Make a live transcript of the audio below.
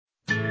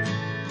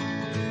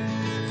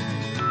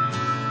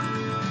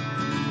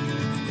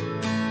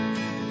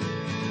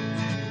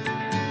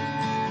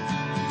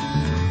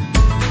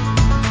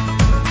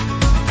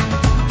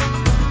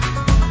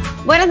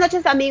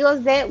noches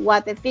amigos de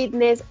What the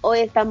Fitness,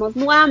 hoy estamos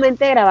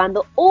nuevamente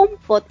grabando un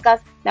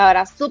podcast, la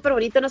verdad súper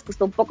bonito, nos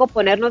costó un poco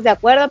ponernos de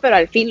acuerdo, pero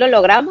al fin lo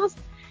logramos.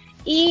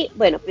 Y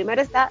bueno, primero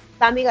está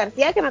Tami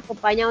García, que me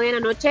acompaña hoy en la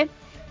noche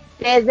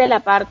desde la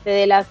parte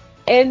de las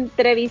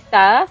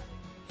entrevistadas.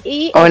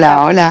 Y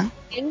hola.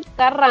 En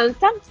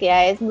Carranza, que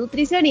ya es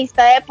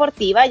nutricionista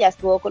deportiva, ya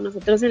estuvo con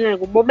nosotros en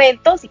algún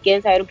momento. Si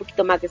quieren saber un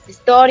poquito más de su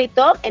historia y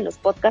todo, en los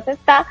podcasts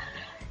está.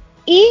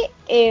 Y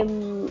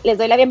les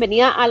doy la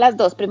bienvenida a las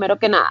dos, primero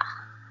que nada.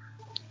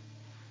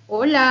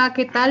 Hola,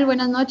 ¿qué tal?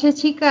 Buenas noches,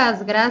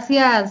 chicas.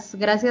 Gracias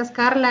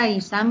Carla y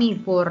Sami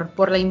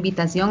por la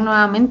invitación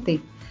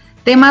nuevamente.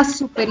 Tema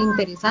súper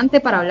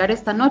interesante para hablar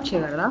esta noche,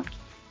 ¿verdad?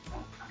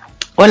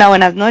 Hola,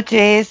 buenas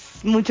noches.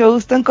 Mucho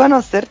gusto en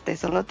conocerte.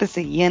 Solo te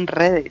seguí en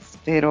redes,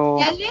 pero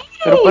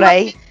por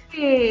ahí,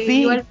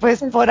 sí,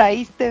 pues por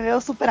ahí te veo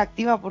súper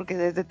activa porque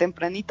desde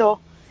tempranito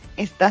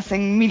estás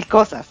en mil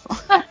cosas.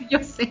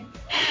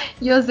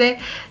 Yo sé,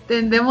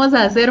 tendemos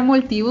a hacer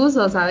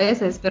multiusos a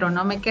veces, pero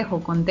no me quejo,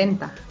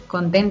 contenta.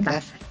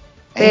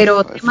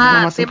 Pero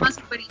tema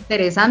súper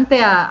interesante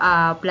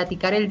a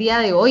platicar el día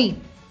de hoy.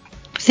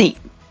 Sí,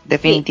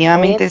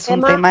 definitivamente es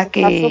un tema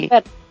que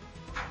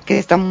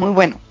está muy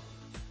bueno.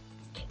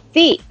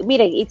 Sí,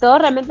 miren, y todo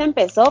realmente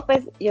empezó,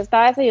 pues yo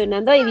estaba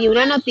desayunando y vi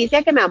una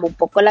noticia que me llamó un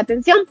poco la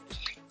atención.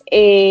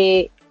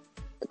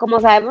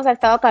 Como sabemos, ha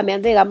estado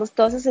cambiando, digamos,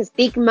 todos esos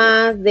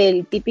estigmas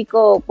del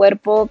típico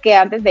cuerpo que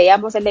antes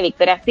veíamos, el de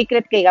Victoria's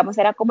Secret, que digamos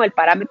era como el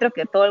parámetro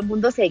que todo el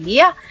mundo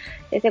seguía,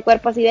 ese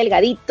cuerpo así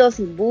delgadito,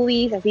 sin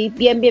boobies, así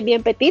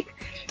bien petit,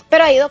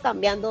 pero ha ido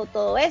cambiando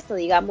todo esto,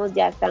 digamos,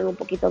 ya están un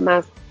poquito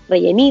más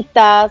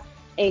rellenitas,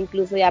 e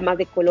incluso ya más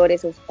de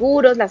colores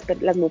oscuros,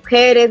 las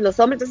mujeres, los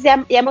hombres,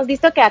 entonces ya hemos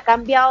visto que ha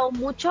cambiado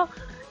mucho,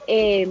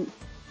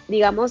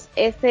 digamos,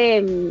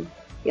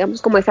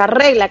 digamos como esa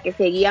regla que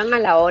seguían a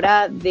la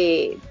hora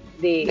de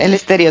el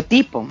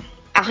estereotipo.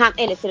 Ajá,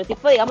 el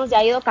estereotipo, digamos, ya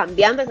ha ido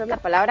cambiando, esa es la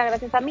palabra,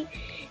 gracias a mí.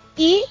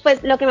 Y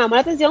pues lo que me llamó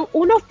la atención,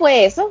 uno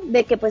fue eso,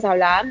 de que pues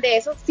hablaban de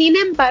eso. Sin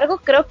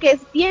embargo, creo que es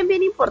bien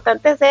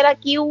importante hacer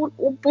aquí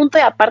un punto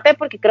de aparte,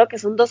 porque creo que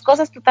son dos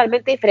cosas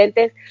totalmente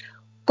diferentes.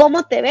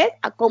 ¿Cómo te ves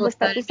a cómo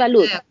está tu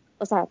salud?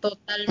 O sea,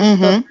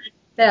 totalmente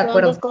de acuerdo.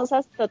 Son dos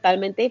cosas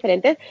totalmente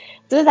diferentes.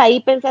 Entonces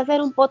ahí pensé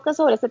hacer un podcast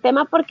sobre este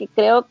tema porque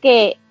creo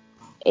que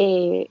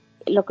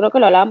creo que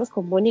lo hablábamos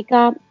con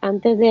Mónica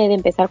antes de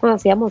empezar cuando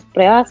hacíamos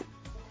pruebas.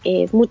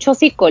 Es mucho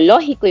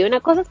psicológico y una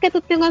cosa es que tú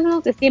tengas una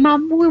autoestima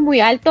muy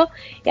alto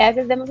y a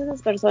veces vemos a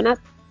esas personas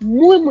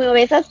muy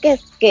obesas que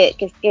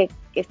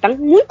están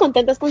muy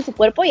contentas con su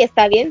cuerpo y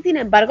está bien. Sin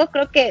embargo,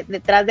 creo que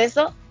detrás de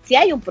eso sí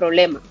hay un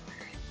problema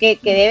que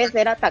debe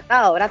ser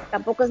atacado. Ahora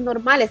tampoco es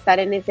normal estar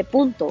en ese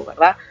punto,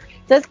 ¿verdad?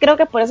 Entonces creo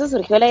que por eso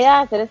surgió la idea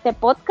de hacer este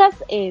podcast.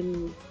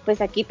 Pues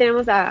aquí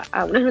tenemos a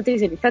una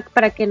nutricionista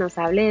para que nos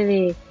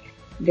hable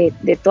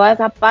de toda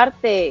esa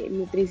parte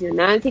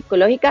nutricional,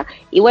 psicológica.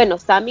 Y bueno,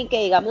 Sami,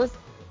 que digamos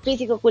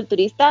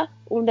físico-culturista,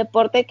 un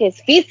deporte que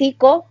es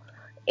físico,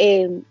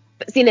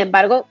 sin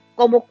embargo,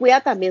 cómo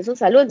cuida también su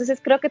salud. Entonces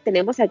creo que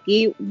tenemos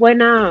aquí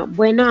buena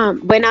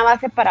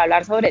base para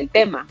hablar sobre el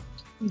tema.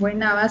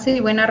 Buena base y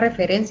buena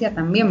referencia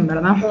también,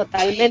 ¿verdad?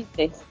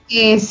 Totalmente.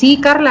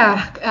 Sí,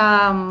 Carla,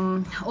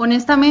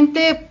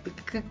 honestamente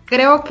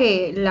creo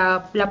que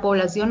la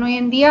población hoy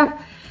en día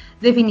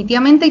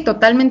definitivamente y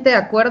totalmente de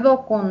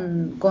acuerdo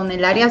con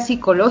el área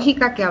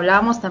psicológica que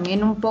hablábamos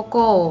también un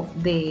poco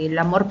del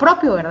amor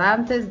propio, ¿verdad?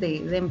 Antes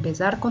de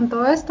empezar con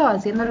todo esto,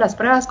 haciendo las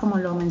pruebas como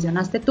lo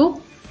mencionaste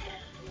tú,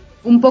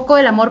 un poco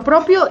del amor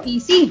propio y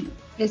sí,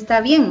 está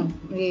bien,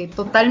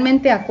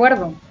 totalmente de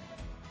acuerdo.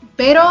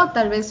 Pero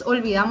tal vez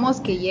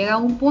olvidamos que llega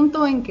un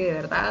punto en que de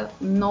verdad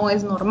no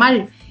es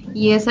normal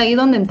y es ahí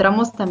donde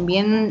entramos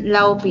también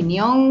la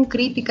opinión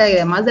crítica y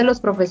demás de los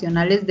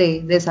profesionales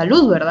de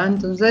salud, ¿verdad?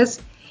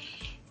 Entonces,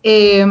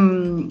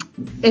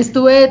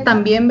 estuve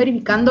también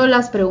verificando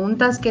las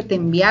preguntas que te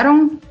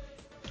enviaron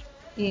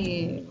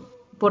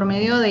por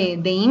medio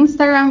de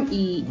Instagram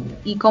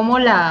y cómo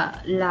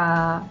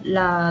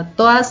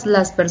todas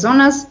las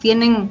personas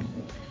tienen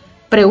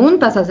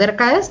preguntas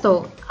acerca de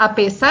esto, a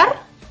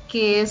pesar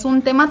que es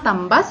un tema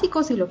tan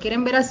básico, si lo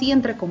quieren ver así,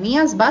 entre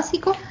comillas,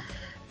 básico,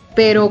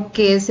 pero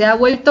que se ha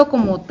vuelto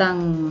como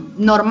tan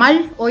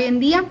normal hoy en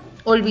día,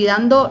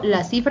 olvidando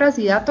las cifras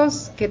y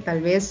datos que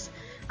tal vez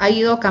ha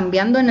ido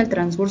cambiando en el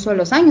transcurso de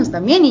los años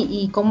también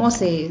y cómo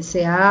se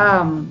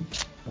ha,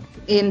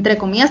 entre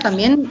comillas,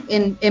 también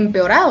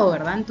empeorado,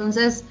 ¿verdad?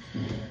 Entonces,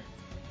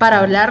 para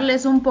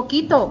hablarles un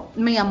poquito,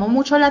 me llamó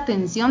mucho la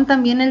atención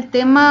también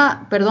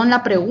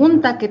la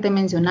pregunta que te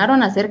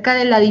mencionaron acerca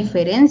de la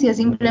diferencia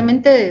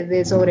simplemente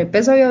de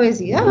sobrepeso y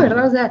obesidad,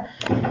 ¿verdad? O sea,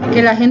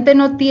 que la gente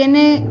no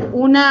tiene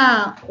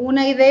una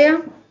idea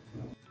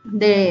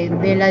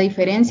de la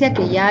diferencia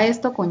que ya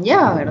esto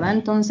conlleva, ¿verdad?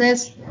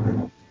 Entonces,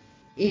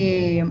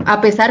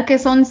 a pesar que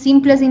son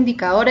simples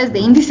indicadores de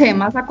índice de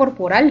masa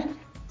corporal,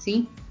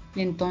 ¿sí?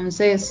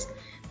 Entonces,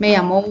 me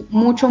llamó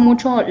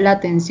mucho la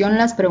atención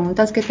las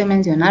preguntas que te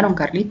mencionaron,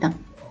 Carlita.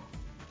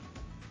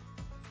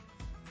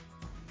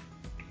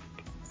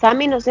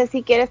 Sammy, no sé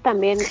si quieres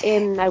también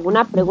en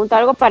alguna pregunta o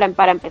algo para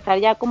empezar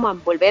ya como a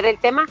envolver el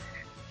tema.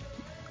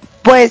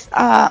 Pues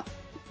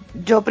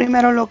yo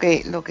primero lo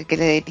que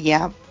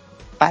quería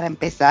para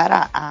empezar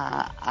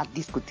a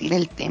discutir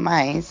el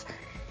tema es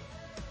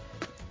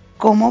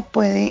cómo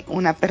puede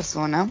una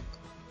persona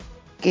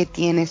que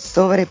tiene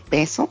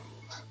sobrepeso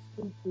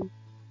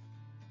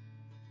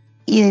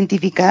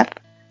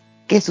identificar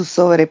que su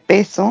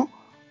sobrepeso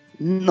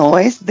no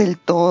es del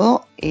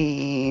todo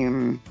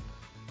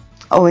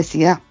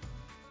obesidad.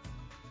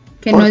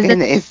 Que no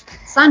es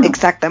sano.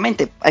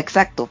 Exactamente,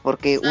 exacto,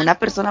 porque una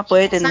persona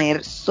puede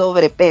tener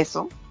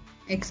sobrepeso.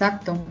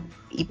 Exacto.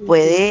 Y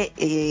puede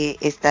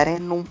estar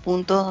en un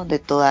punto donde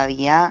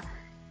todavía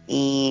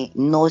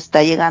no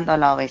está llegando a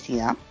la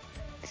obesidad.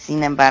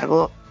 Sin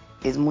embargo,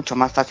 es mucho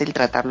más fácil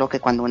tratarlo que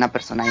cuando una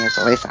persona ya es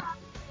obesa.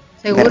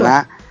 Seguro.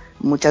 ¿Verdad?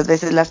 Muchas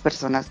veces las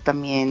personas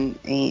también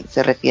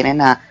se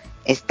refieren a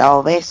está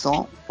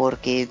obeso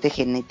porque es de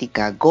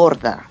genética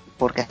gorda,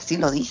 porque así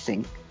lo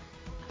dicen.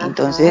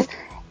 Entonces,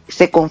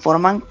 se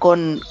conforman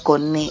con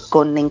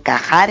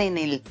encajar en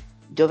el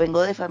yo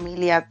vengo de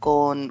familia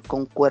con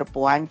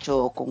cuerpo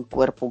ancho o con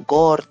cuerpo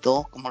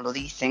gordo, como lo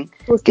dicen,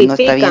 que no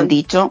está bien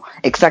dicho.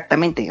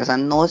 Exactamente, o sea,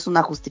 no es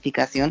una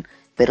justificación,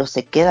 pero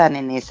se quedan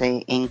en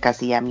ese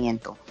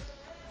encasillamiento.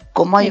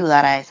 ¿Cómo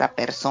ayudar a esa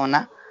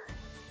persona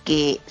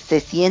que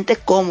se siente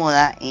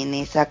cómoda en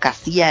esa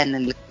casilla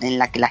en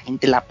la que la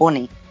gente la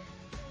pone,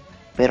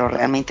 pero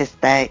realmente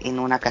está en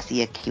una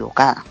casilla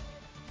equivocada?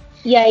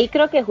 Y ahí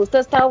creo que justo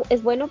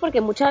es bueno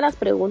porque muchas de las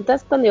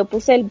preguntas cuando yo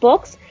puse el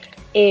box,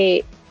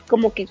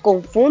 como que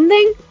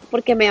confunden,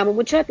 porque me llamó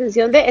mucho la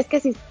atención es que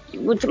si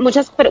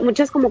muchas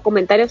como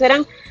comentarios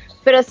eran,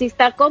 pero si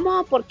está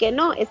cómodo, ¿por qué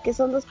no? Es que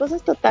son dos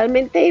cosas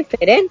totalmente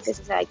diferentes,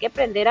 o sea, hay que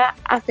aprender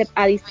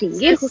a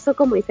distinguir, justo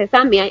como dice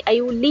Sammy,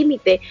 hay un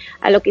límite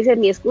a lo que dice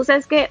mi excusa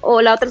es que,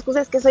 o la otra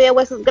excusa es que soy de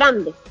huesos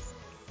grandes.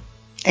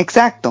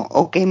 Exacto,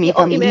 o que mi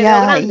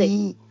familia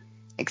ahí,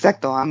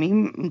 exacto, a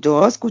mí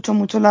yo escucho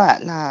mucho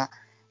las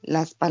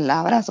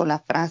palabras o la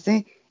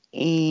frase,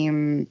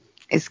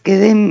 es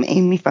que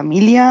en mi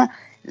familia,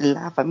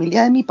 la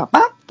familia de mi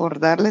papá, por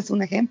darles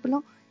un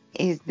ejemplo,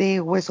 es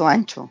de hueso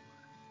ancho,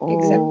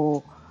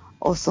 o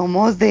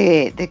somos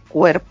de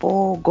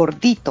cuerpo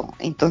gordito,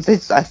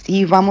 entonces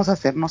así vamos a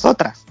ser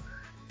nosotras.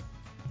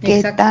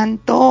 ¿Qué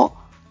tanto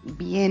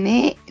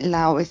viene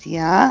la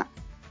obesidad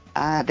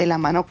de la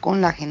mano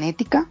con la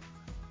genética?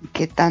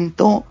 ¿Qué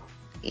tanto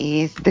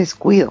es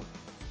descuido?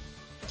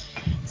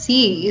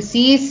 Sí,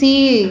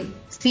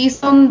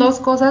 son dos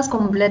cosas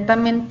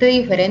completamente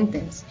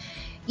diferentes.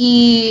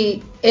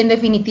 Y en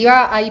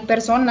definitiva hay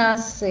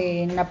personas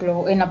en la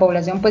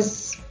población,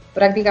 pues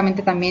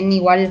prácticamente también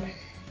igual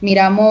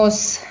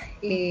miramos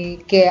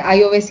que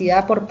hay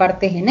obesidad por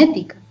parte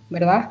genética,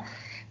 ¿verdad?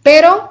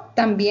 Pero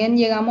también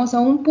llegamos a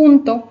un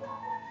punto,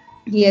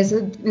 y es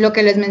lo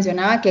que les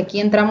mencionaba, que aquí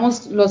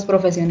entramos los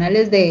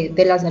profesionales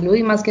de la salud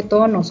y más que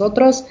todo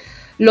nosotros,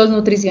 los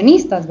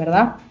nutricionistas,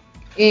 ¿verdad?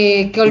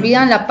 Que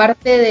olvidan la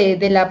parte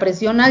de la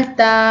presión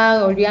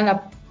alta, olvidan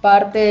la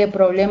parte de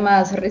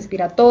problemas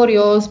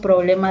respiratorios,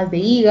 problemas de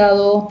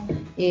hígado,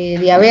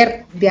 diabetes,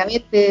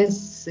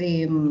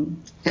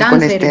 cáncer,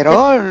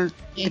 colesterol,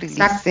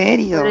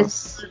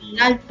 triglicéridos,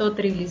 alto,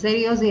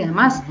 triglicéridos y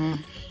demás.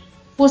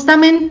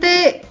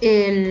 Justamente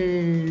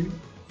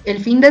el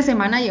fin de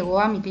semana llegó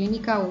a mi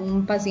clínica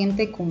un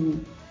paciente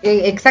con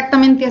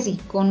exactamente así,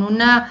 con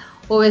una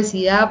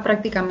obesidad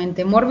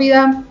prácticamente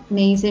mórbida.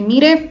 Me dice,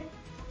 mire,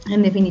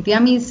 en definitiva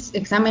mis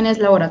exámenes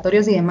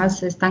laboratorios y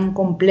demás están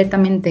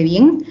completamente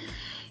bien.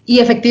 Y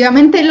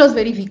efectivamente los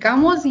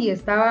verificamos y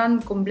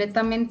estaban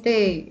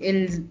completamente,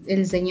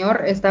 el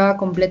señor estaba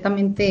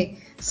completamente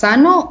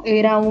sano.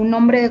 Era un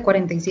hombre de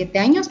 47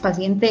 años,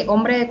 paciente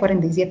hombre de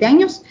 47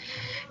 años.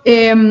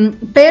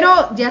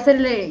 Pero ya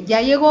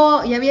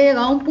había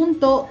llegado a un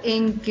punto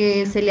en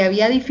que se le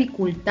había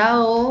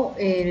dificultado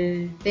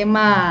el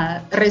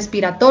tema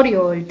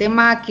respiratorio, el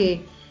tema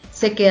que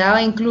se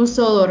quedaba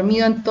incluso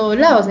dormido en todos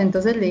lados.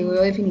 Entonces le digo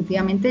yo,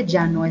 definitivamente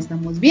ya no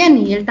estamos bien,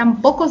 y él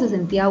tampoco se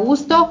sentía a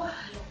gusto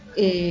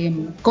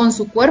con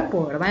su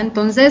cuerpo, ¿verdad?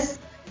 Entonces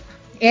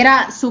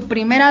era su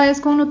primera vez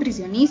con un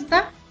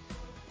nutricionista,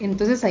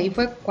 entonces ahí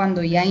fue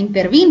cuando ya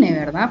intervine,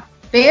 ¿verdad?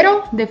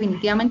 Pero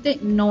definitivamente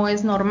no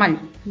es normal,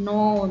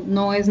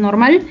 no es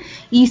normal,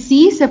 y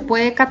sí se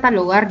puede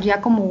catalogar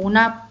ya como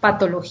una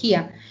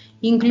patología,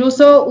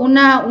 incluso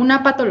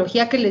una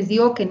patología que les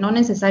digo que no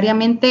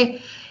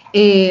necesariamente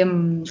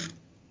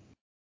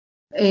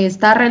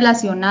está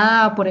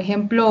relacionada, por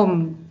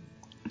ejemplo,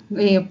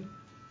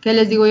 ¿qué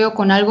les digo yo?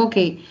 Con algo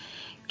que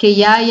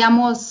ya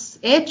hayamos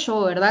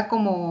hecho, ¿verdad?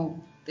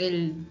 Como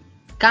el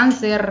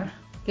cáncer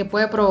que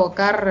puede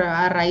provocar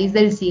a raíz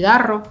del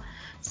cigarro,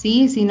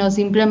 sí, sino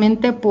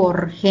simplemente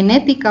por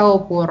genética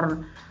o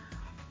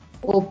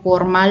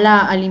por mala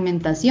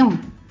alimentación,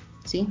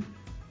 sí.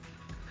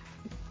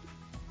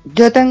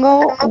 Yo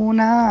tengo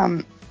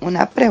una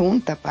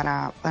pregunta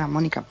para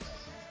Mónica.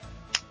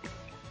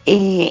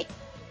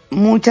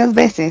 Muchas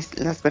veces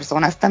las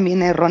personas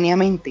también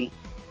erróneamente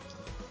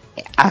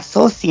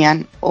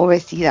asocian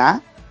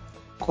obesidad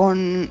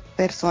con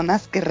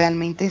personas que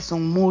realmente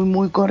son muy,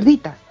 muy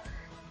gorditas.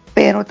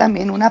 Pero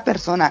también una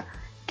persona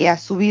que ha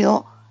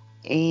subido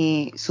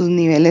sus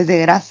niveles de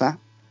grasa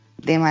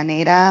de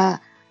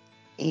manera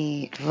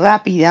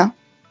rápida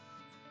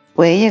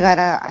puede llegar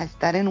a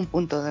estar en un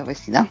punto de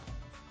obesidad.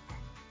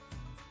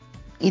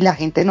 Y la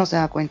gente no se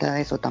da cuenta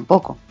de eso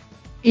tampoco.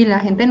 Y la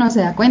gente no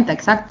se da cuenta,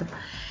 exacto.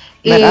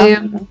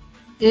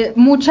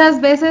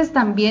 Muchas veces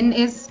también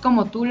es,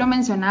 como tú lo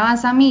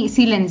mencionabas, Sammy,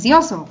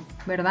 silencioso,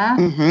 ¿verdad?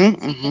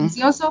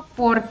 Silencioso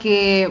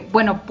porque,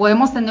 bueno,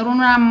 podemos tener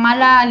una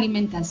mala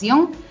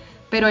alimentación,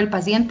 pero el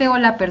paciente o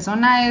la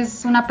persona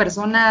es una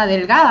persona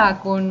delgada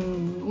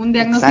con un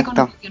diagnóstico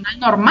nutricional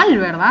normal,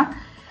 ¿verdad?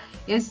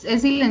 Es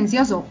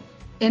silencioso.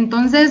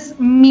 Entonces,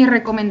 mi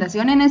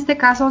recomendación en este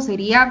caso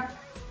sería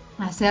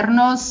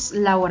hacernos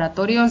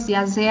laboratorios,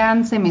 ya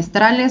sean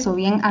semestrales o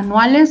bien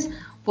anuales,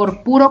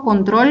 por puro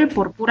control,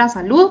 por pura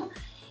salud,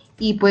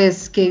 y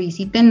pues que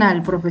visiten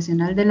al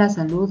profesional de la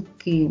salud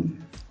que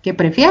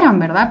prefieran,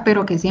 ¿verdad?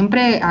 Pero que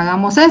siempre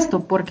hagamos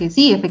esto, porque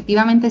sí,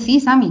 efectivamente sí,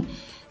 Sammy,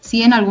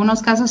 sí, en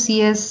algunos casos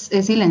sí es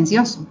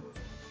silencioso.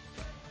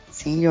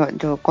 Sí,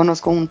 yo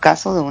conozco un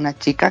caso de una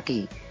chica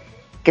que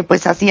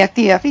pues hacía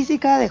actividad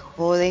física,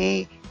 dejó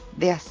de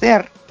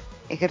hacer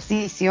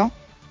ejercicio,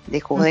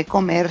 dejó de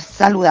comer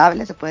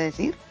saludable, se puede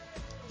decir,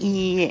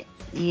 y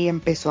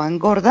empezó a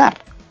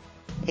engordar.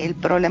 El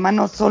problema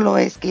no solo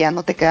es que ya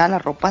no te queda la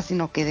ropa,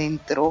 sino que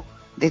dentro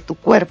de tu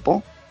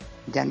cuerpo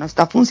ya no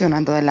está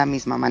funcionando de la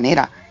misma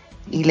manera.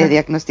 Y le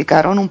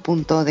diagnosticaron un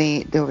punto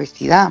de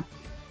obesidad.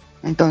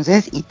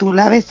 Entonces, y tú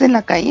la ves en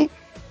la calle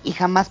y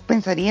jamás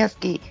pensarías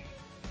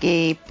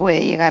que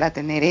puede llegar a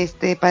tener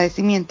este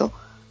padecimiento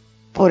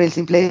por el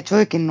simple hecho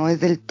de que no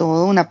es del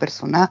todo una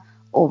persona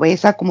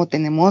obesa como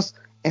tenemos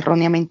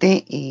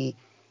erróneamente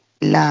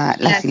la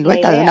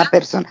silueta de una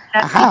persona.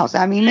 Ajá, o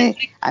sea, a mí me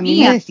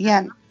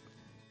decían,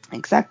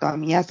 exacto, a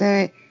mí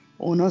hace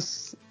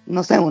unos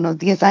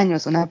 10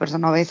 años, una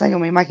persona obesa, yo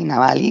me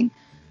imaginaba a alguien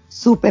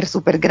súper,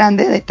 súper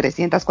grande de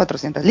 300,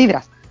 400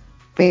 libras.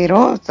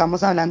 Pero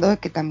estamos hablando de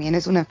que también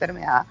es una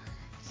enfermedad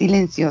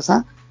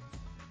silenciosa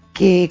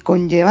que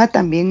conlleva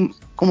también,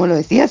 como lo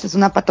decías, es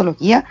una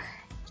patología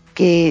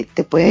que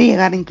te puede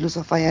llegar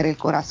incluso a fallar el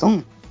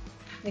corazón.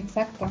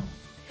 Exacto.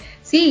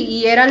 Sí,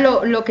 y era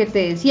lo que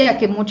te decía,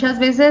 que muchas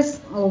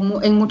veces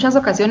o en muchas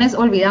ocasiones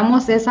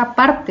olvidamos esa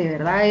parte,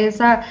 ¿verdad?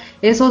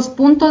 Esos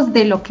puntos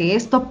de lo que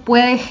esto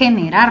puede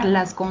generar,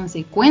 las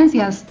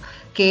consecuencias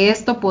que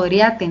esto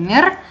podría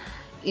tener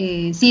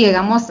si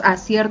llegamos a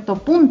cierto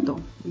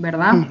punto,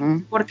 ¿verdad?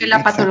 Porque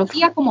la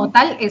patología como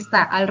tal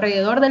está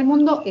alrededor del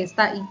mundo,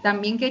 está. Y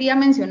también quería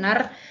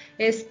mencionar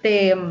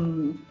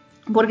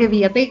porque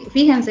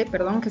fíjense,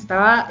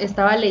 que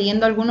estaba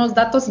leyendo algunos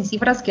datos y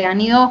cifras que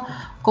han ido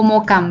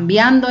como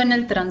cambiando en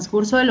el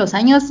transcurso de los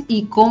años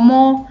y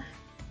cómo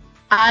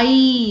la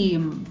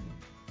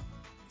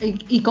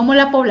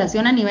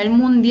población a nivel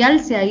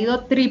mundial se ha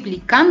ido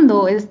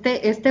triplicando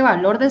este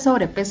valor de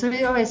sobrepeso y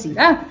de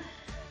obesidad,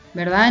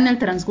 ¿verdad? En el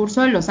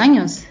transcurso de los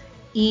años.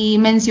 Y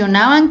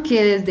mencionaban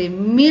que desde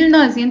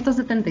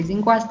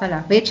 1975 hasta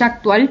la fecha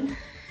actual,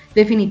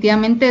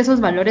 definitivamente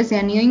esos valores se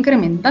han ido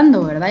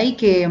incrementando, ¿verdad? Y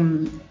que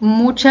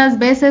muchas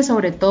veces,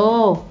 sobre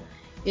todo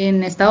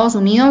en Estados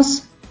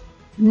Unidos,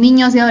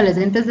 niños y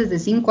adolescentes desde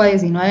 5 a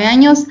 19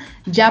 años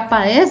ya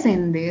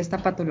padecen de esta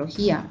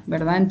patología,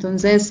 ¿verdad?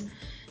 Entonces,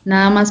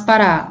 nada más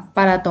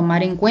para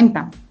tomar en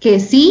cuenta que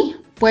sí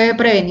puede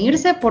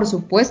prevenirse, por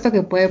supuesto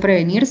que puede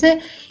prevenirse,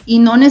 y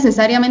no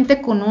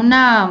necesariamente con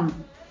una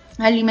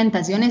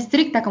alimentación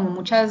estricta, como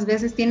muchas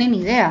veces tienen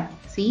idea,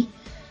 ¿sí?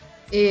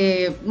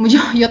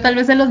 Yo tal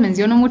vez se los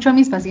menciono mucho a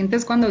mis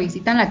pacientes cuando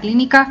visitan la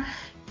clínica,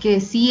 que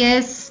sí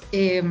es,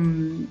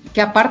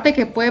 que aparte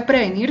que puede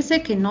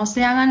prevenirse, que no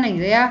se hagan la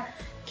idea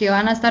que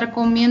van a estar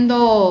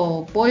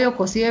comiendo pollo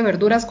cocido y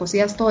verduras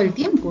cocidas todo el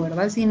tiempo,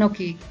 ¿verdad? Sino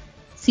que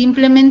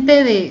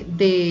simplemente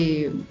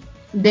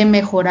de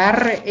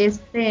mejorar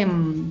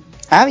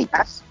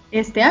hábitos.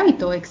 Este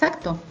hábito,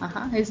 exacto,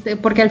 ajá,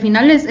 porque al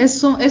final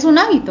es un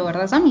hábito,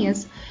 ¿verdad, Sammy?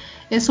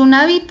 Es un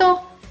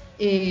hábito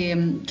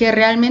que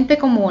realmente,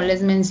 como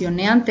les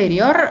mencioné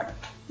anterior,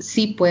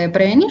 sí puede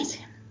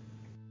prevenirse.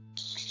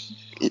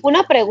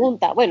 Una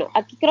pregunta, bueno,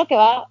 aquí creo que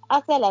va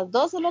hacia las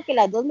dos, solo que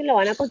las dos me lo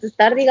van a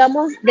contestar,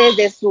 digamos,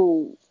 desde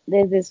su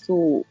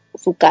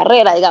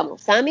carrera,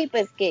 digamos. Sammy,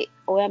 pues que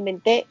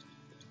obviamente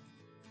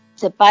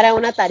se para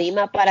una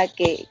tarima para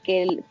que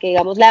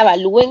digamos, la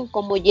evalúen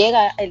cómo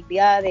llega el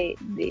día de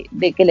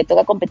que le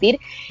toca competir.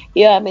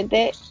 Y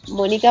obviamente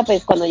Mónica,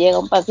 pues cuando llega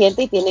un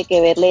paciente y tiene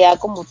que verle ya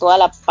como toda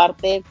la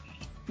parte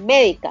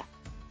médica.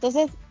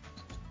 Entonces,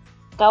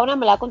 cada una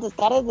me la va a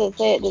contestar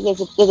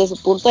desde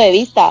su punto de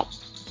vista.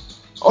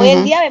 Hoy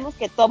en día vemos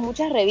que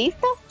muchas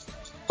revistas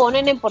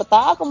ponen en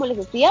portada, como les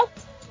decía,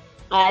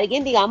 a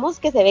alguien, digamos,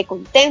 que se ve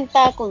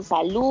contenta, con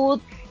salud,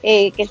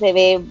 que se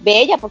ve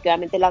bella, porque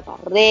obviamente las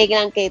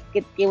arreglan, que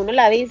uno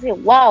la ve y dice,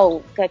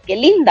 wow, qué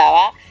linda,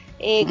 ¿va?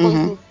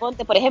 Con sus,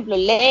 ponte, por ejemplo,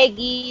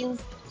 leggings,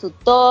 su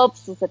top,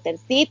 su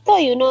suétercito,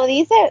 y uno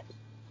dice,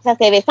 o sea,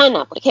 se ve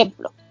sana, por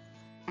ejemplo.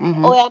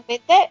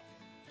 Obviamente,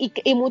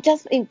 y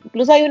muchas,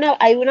 incluso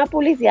hay una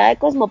publicidad de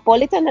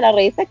Cosmopolitan de la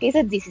revista que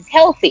dice "This is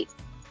healthy".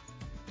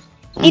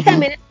 Y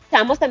también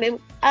escuchamos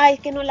es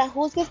que no la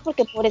juzgues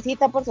porque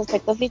pobrecita por su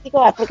aspecto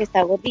físico, porque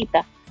está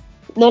gordita.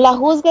 No la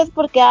juzgues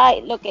porque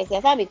lo que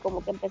decía Sammy,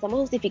 como que empezamos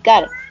a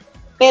justificar.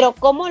 Pero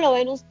 ¿cómo lo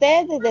ven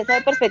ustedes desde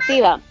esa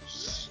perspectiva?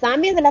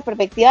 Sammy, desde la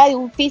perspectiva de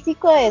un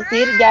físico, de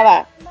decir, ya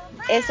va,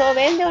 ¿eso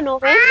vende o no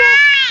vende?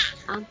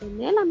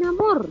 Antonella, mi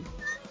amor.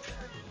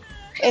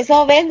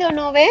 ¿Eso vende o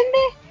no vende?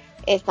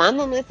 ¿Es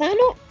sano o no es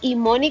sano? Y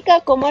Mónica,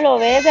 ¿cómo lo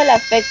ves del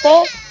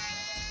aspecto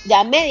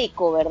ya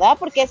médico, verdad?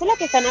 Porque eso es lo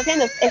que están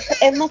haciendo,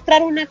 es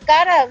mostrar una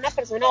cara de una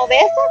persona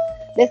obesa,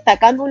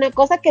 destacando una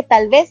cosa que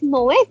tal vez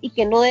no es y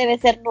que no debe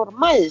ser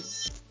normal.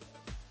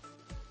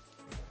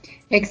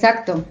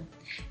 Exacto.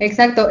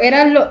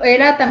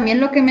 Era también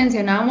lo que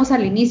mencionábamos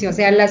al inicio, o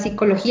sea, la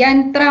psicología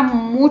entra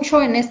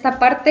mucho en esta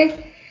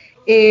parte,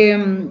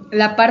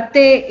 la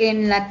parte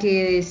en la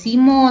que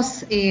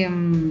decimos,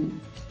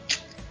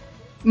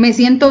 me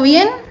siento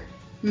bien,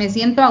 me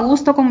siento a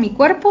gusto con mi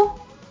cuerpo,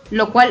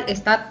 lo cual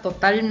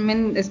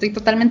estoy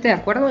totalmente de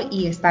acuerdo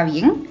y está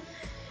bien.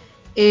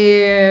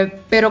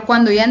 Pero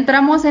cuando ya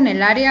entramos en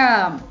el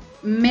área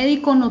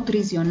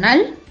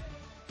médico-nutricional,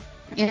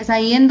 es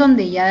ahí en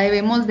donde ya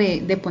debemos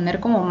de poner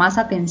como más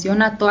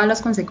atención a todas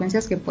las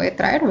consecuencias que puede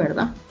traer,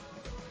 ¿verdad?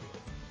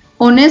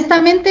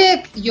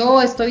 Honestamente,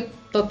 yo estoy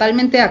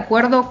totalmente de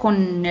acuerdo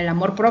con el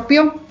amor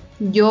propio.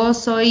 Yo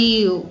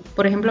soy,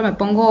 por ejemplo, me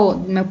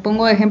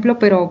pongo de ejemplo,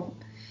 pero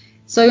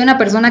soy una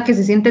persona que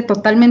se siente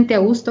totalmente a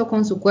gusto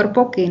con su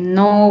cuerpo, que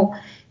no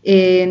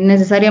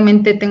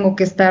necesariamente tengo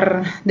que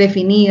estar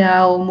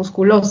definida o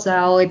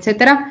musculosa o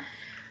etcétera.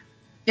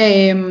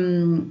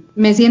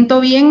 Me siento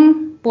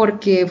bien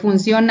porque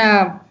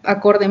funciona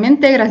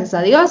acordemente, gracias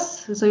a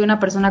Dios. Soy una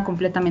persona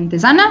completamente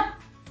sana.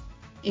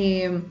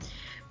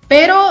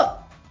 Pero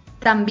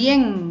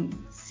también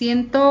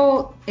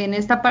siento en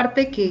esta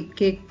parte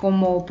que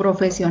como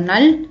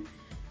profesional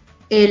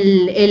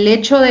el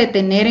hecho de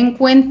tener en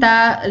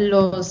cuenta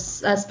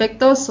los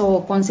aspectos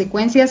o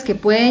consecuencias que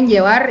pueden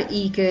llevar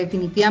y que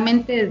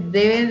definitivamente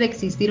debe de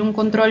existir un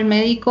control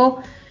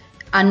médico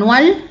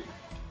anual,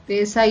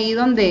 es ahí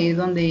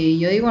donde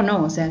yo digo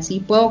no, o sea, sí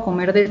puedo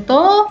comer de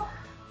todo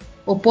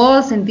o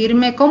puedo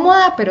sentirme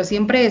cómoda, pero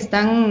siempre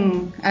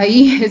están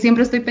ahí,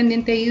 siempre estoy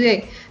pendiente ahí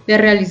de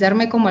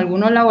realizarme como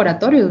algunos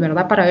laboratorios,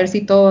 ¿verdad? Para ver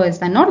si todo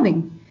está en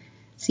orden,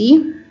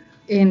 ¿sí?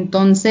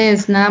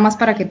 Entonces, nada más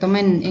para que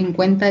tomen en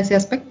cuenta ese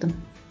aspecto.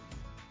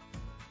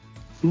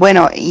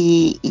 Bueno,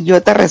 y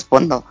yo te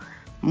respondo.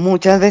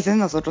 Muchas veces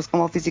nosotros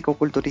como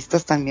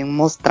fisicoculturistas también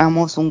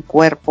mostramos un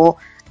cuerpo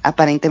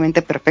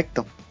aparentemente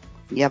perfecto.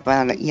 Y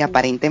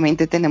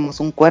aparentemente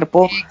tenemos un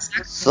cuerpo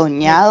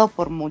soñado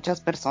por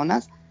muchas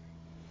personas.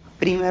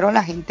 Primero,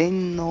 la gente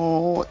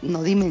no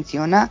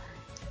dimensiona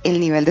el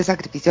nivel de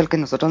sacrificio al que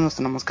nosotros nos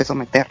tenemos que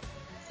someter.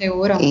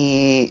 Seguro.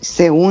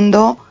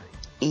 Segundo,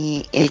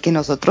 el que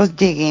nosotros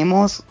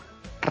lleguemos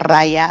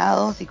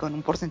rayados y con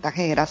un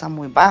porcentaje de grasa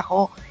muy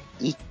bajo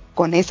y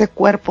con ese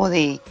cuerpo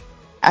de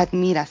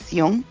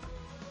admiración,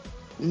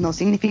 no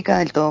significa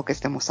del todo que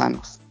estemos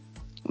sanos,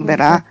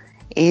 ¿verdad?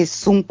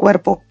 Es un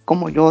cuerpo,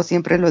 como yo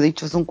siempre lo he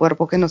dicho, es un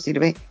cuerpo que nos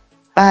sirve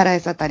para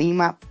esa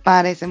tarima,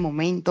 para ese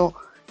momento.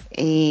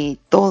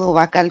 Todo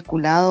va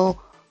calculado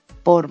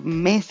por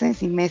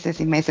meses y meses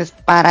y meses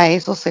para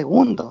esos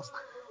segundos.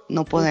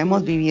 No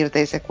podemos vivir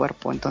de ese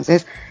cuerpo.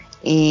 Entonces,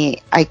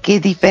 hay que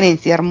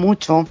diferenciar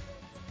mucho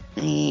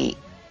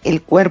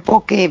el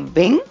cuerpo que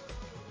ven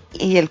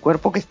y el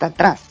cuerpo que está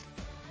atrás,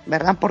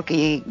 ¿verdad?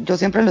 Porque yo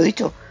siempre lo he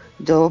dicho,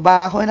 yo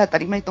bajo de la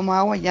tarima y tomo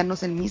agua y ya no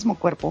es el mismo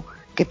cuerpo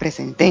que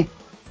presenté.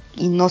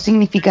 Y no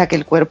significa que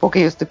el cuerpo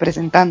que yo estoy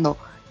presentando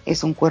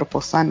es un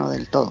cuerpo sano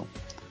del todo,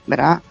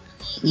 ¿verdad?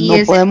 Y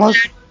no podemos...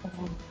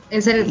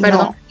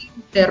 perdón,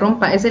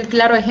 interrumpa, es el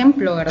claro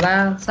ejemplo,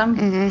 ¿verdad,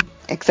 Sam?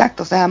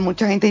 Exacto, o sea,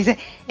 mucha gente dice,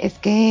 es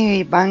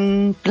que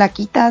van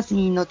flaquitas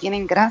y no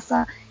tienen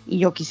grasa y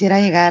yo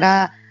quisiera llegar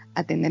a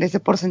tener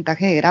ese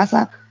porcentaje de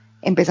grasa,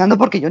 empezando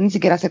porque yo ni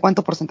siquiera sé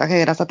cuánto porcentaje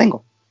de grasa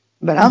tengo,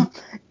 ¿verdad?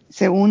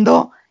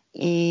 Segundo,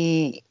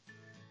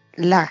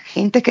 la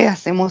gente que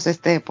hacemos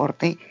este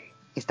deporte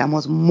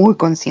estamos muy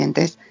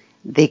conscientes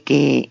de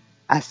que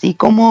así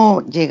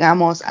como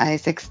llegamos a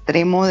ese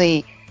extremo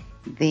de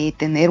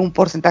tener un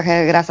porcentaje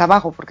de grasa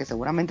bajo, porque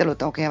seguramente lo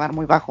tengo que llevar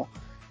muy bajo,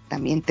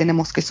 también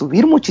tenemos que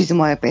subir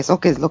muchísimo de peso,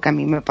 que es lo que a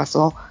mí me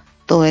pasó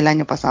todo el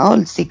año pasado,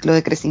 el ciclo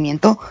de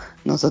crecimiento.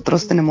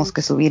 Nosotros tenemos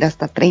que subir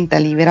hasta 30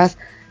 libras,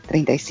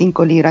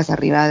 35 libras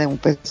arriba de un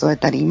peso de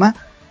tarima,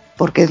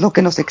 porque es lo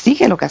que nos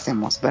exige lo que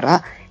hacemos,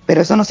 ¿verdad?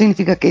 Pero eso no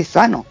significa que es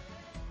sano.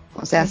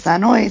 O sea,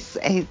 sano es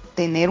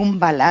tener un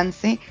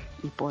balance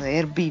y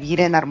poder vivir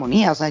en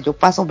armonía. O sea, yo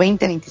paso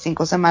 20,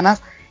 25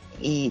 semanas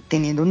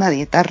teniendo una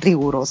dieta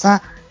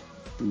rigurosa,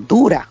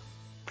 dura,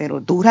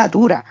 pero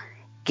dura,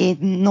 que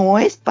no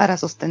es para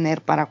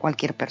sostener para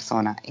cualquier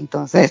persona.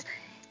 Entonces,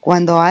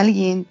 cuando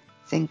alguien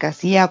se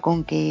encasilla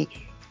con que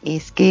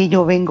es que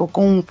yo vengo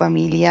con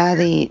familia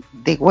de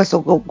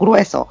hueso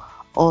grueso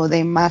o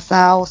de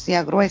masa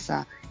ósea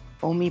gruesa,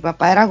 o mi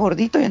papá era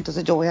gordito y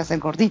entonces yo voy a ser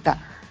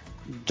gordita.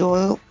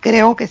 Yo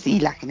creo que sí,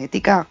 la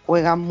genética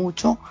juega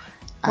mucho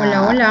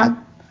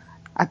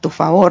a tu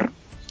favor,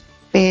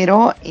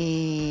 pero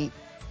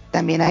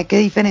también hay que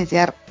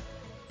diferenciar.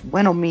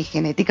 Bueno, mi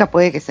genética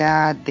puede que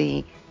sea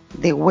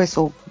de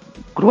hueso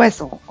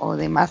grueso o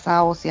de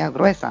masa ósea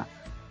gruesa,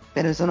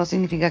 pero eso no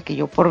significa que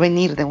yo, por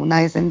venir de una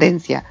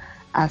descendencia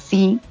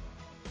así,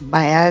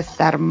 vaya a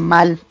estar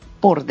mal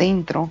por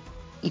dentro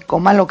y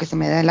coma lo que se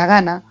me dé la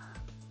gana,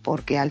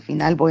 porque al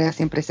final voy a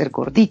siempre ser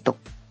gordito,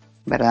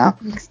 ¿verdad?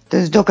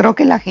 Entonces yo creo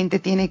que la gente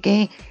tiene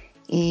que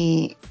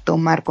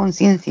tomar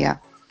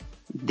conciencia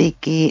de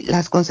que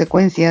las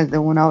consecuencias de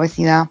una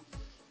obesidad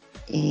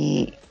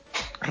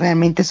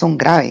realmente son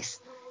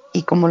graves.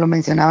 Y como lo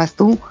mencionabas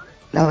tú,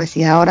 la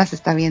obesidad ahora se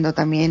está viendo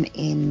también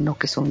en lo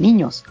que son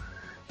niños,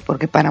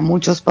 porque para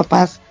muchos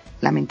papás,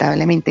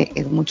 lamentablemente,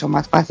 es mucho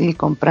más fácil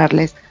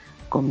comprarles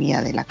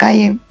comida de la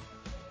calle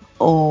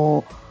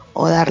o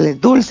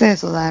darles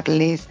dulces o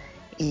darles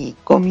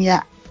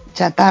comida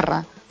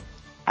chatarra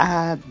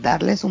a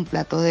darles un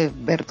plato de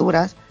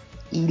verduras,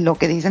 y lo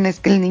que dicen es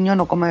que el niño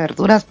no come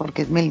verduras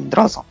porque es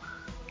melindroso,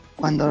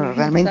 cuando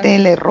realmente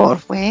el error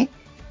fue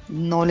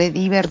no le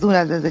di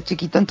verduras desde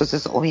chiquito,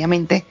 entonces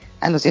obviamente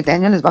a los 7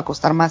 años les va a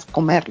costar más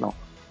comerlo.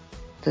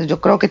 Entonces yo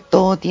creo que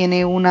todo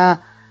tiene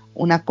una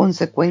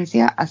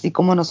consecuencia, así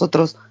como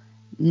nosotros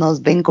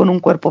nos ven con un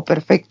cuerpo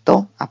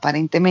perfecto,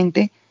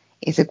 aparentemente,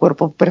 ese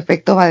cuerpo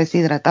perfecto va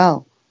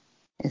deshidratado.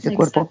 Ese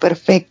cuerpo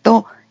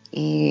perfecto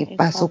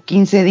pasó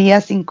 15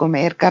 días sin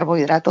comer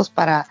carbohidratos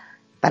para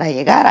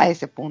llegar a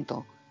ese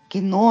punto,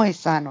 que no es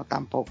sano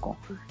tampoco.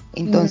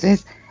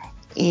 Entonces,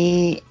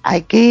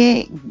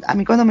 a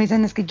mí cuando me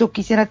dicen es que yo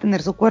quisiera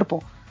tener su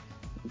cuerpo,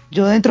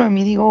 yo dentro de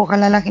mí digo,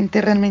 ojalá la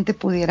gente realmente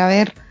pudiera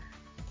ver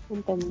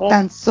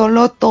tan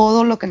solo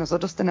todo lo que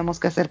nosotros tenemos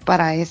que hacer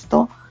para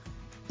esto,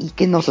 y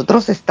que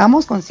nosotros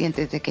estamos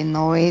conscientes de que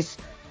no es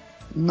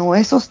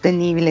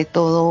sostenible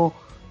todo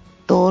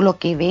lo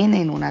que ven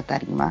en una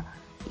tarima,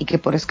 y que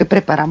por eso es que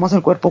preparamos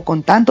el cuerpo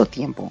con tanto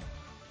tiempo,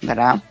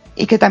 ¿verdad?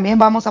 Y que también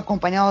vamos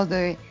acompañados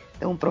de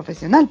un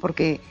profesional,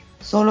 porque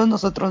solos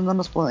nosotros no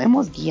nos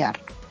podemos guiar,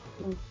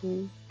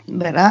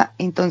 ¿verdad?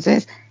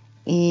 Entonces,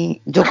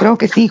 yo creo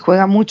que sí,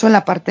 juega mucho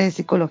la parte de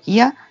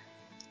psicología,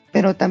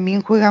 pero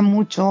también juega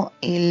mucho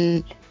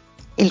el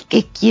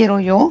qué quiero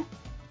yo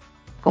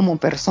como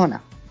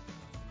persona,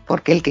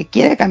 porque el que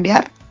quiere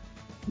cambiar,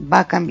 va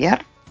a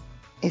cambiar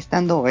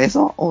estando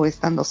obeso o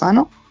estando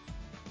sano,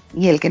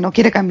 y el que no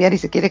quiere cambiar y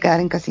se quiere quedar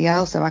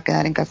encasillado, se va a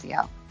quedar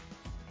encasillado.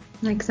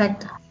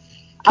 Exacto.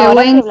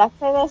 Ahora que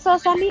hablaste de eso,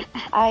 Sami,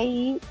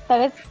 ahí tal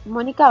vez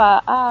Mónica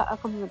va a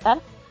comentar.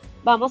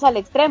 Vamos al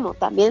extremo,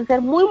 también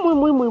ser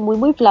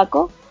muy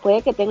flaco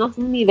puede que tengas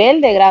un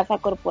nivel de grasa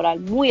corporal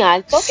muy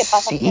alto. ¿Qué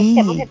pasa? Que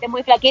tenemos gente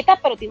muy flaquita,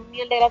 pero tiene un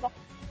nivel de grasa,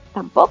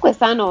 tampoco es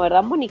sano,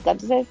 ¿verdad, Mónica?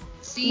 Entonces,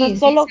 no es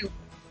solo,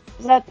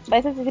 o sea, a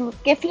veces decimos,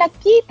 qué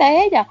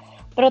flaquita ella,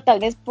 pero tal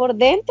vez por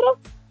dentro,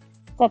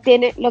 o sea,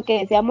 tiene lo que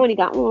decía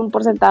Mónica, un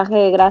porcentaje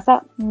de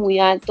grasa muy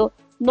alto,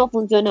 no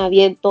funciona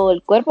bien todo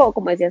el cuerpo, o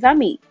como decía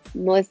Sami,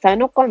 no es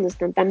sano cuando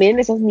están también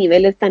esos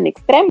niveles tan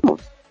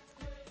extremos.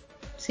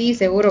 Sí,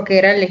 seguro que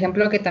era el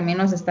ejemplo que también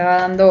nos estaba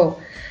dando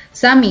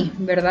Sami,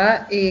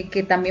 ¿verdad?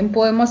 Que también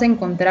podemos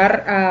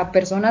encontrar a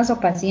personas o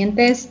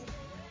pacientes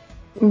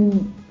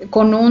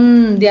con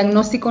un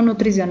diagnóstico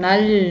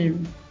nutricional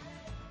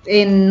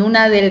en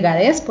una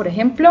delgadez, por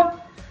ejemplo,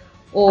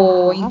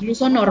 o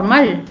incluso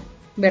normal,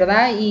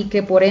 ¿verdad? Y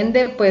que por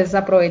ende, pues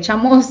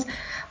aprovechan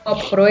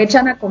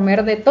a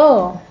comer de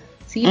todo,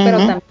 ¿sí? Pero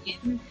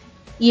también,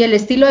 y el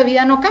estilo de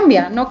vida no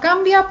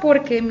cambia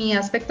porque mi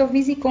aspecto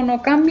físico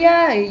no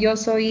cambia, yo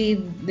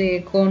soy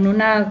con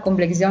una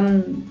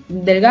complexión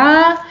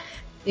delgada,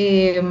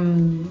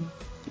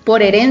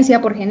 por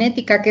herencia, por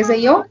genética, qué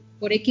sé yo,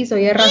 por X o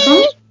Y razón,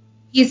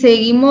 y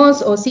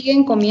seguimos o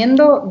siguen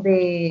comiendo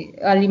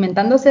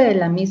alimentándose de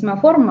la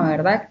misma forma,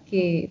 ¿verdad?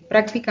 Que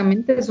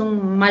prácticamente es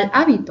un mal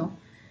hábito,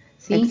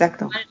 ¿sí?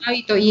 Exacto. Mal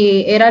hábito,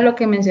 y era lo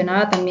que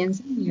mencionaba también,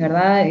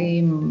 ¿verdad?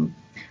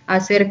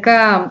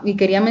 Y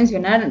quería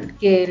mencionar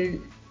que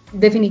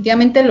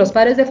definitivamente los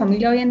padres de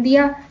familia hoy en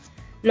día,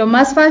 lo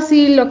más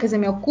fácil, lo que se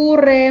me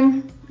ocurre,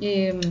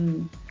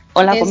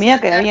 o la comida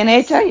que viene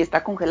hecha y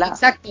está congelada.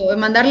 Exacto,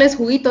 mandarles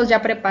juguitos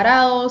ya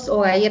preparados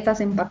o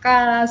galletas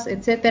empacadas,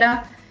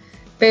 etcétera.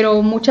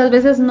 Pero muchas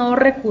veces no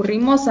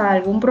recurrimos a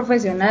algún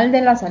profesional de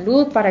la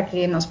salud para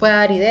que nos pueda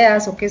dar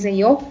ideas o qué sé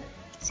yo,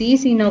 sí,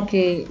 sino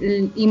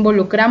que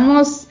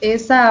involucramos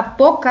esa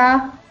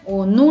poca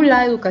o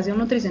nula educación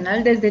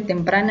nutricional desde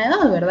temprana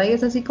edad, ¿verdad? Y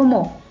es así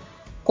como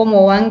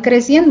van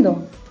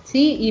creciendo,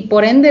 sí, y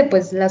por ende,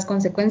 pues las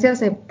consecuencias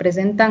se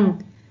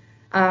presentan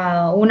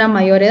a una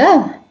mayor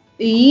edad.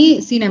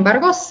 Y sin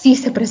embargo, sí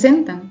se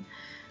presentan,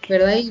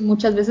 ¿verdad? Y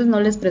muchas veces no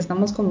les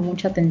prestamos como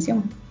mucha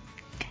atención.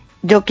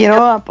 Yo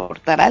quiero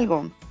aportar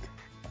algo.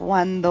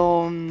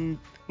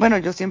 Bueno,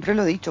 yo siempre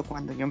lo he dicho,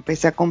 cuando yo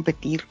empecé a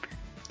competir,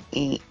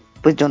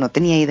 pues yo no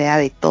tenía idea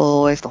de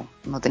todo esto,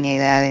 no tenía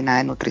idea de nada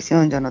de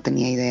nutrición, yo no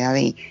tenía idea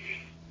de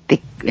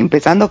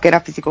empezando que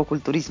era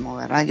fisicoculturismo,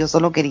 ¿verdad? Yo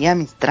solo quería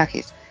mis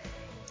trajes.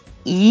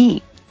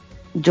 Y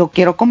yo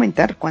quiero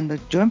comentar, cuando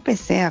yo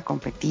empecé a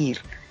competir,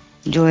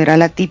 yo era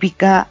la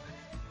típica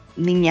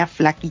niña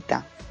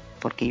flaquita,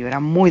 porque yo era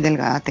muy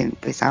delgada,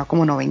 pesaba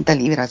como 90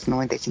 libras,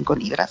 95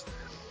 libras.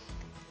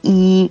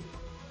 Y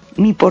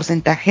mi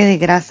porcentaje de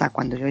grasa,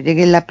 cuando yo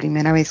llegué la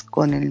primera vez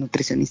con el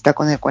nutricionista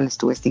con el cual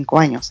estuve 5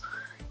 años,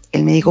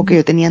 él me dijo que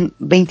yo tenía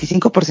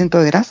 25%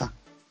 de grasa.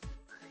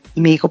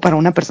 Y me dijo, para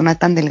una persona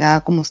tan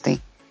delgada como usted,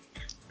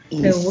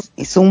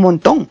 es un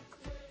montón.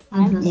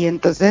 Y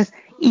entonces,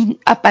 y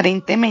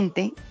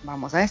aparentemente,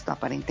 vamos a esto,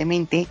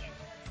 aparentemente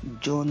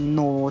yo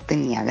no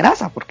tenía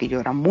grasa porque yo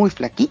era muy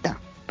flaquita,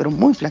 pero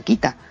muy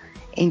flaquita.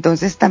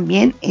 Entonces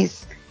también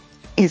es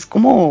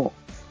como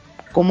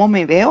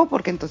me veo,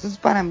 porque entonces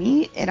para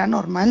mí era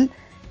normal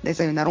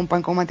desayunar un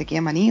pan con mantequilla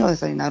de maní o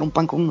desayunar un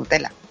pan con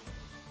Nutella,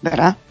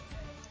 ¿verdad?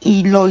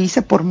 Y lo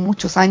hice por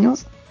muchos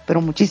años,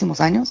 pero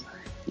muchísimos años,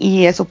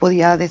 y eso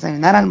podía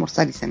desayunar,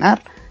 almorzar y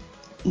cenar,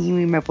 y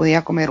me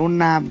podía comer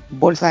una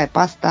bolsa de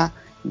pasta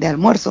de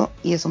almuerzo,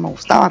 y eso me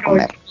gustaba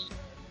comer,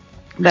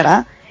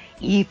 ¿verdad?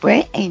 Y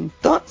fue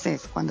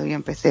entonces cuando yo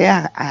empecé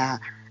a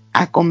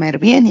comer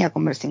bien y a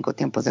comer 5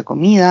 tiempos de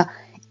comida,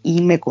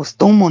 y me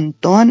costó un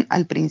montón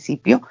al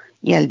principio,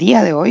 y al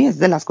día de hoy es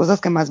de las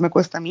cosas que más me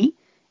cuesta a mí,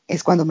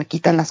 es cuando me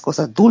quitan las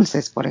cosas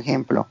dulces, por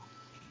ejemplo,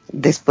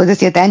 después de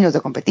 7 años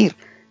de competir.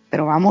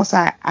 Pero vamos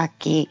a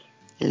que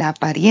la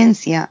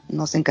apariencia,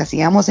 nos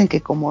encasillamos en que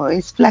como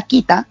es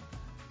flaquita,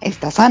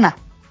 está sana,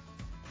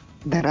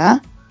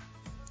 ¿verdad?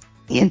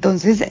 Y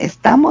entonces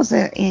estamos,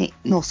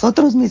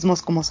 nosotros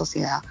mismos como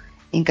sociedad,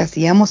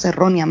 encasillamos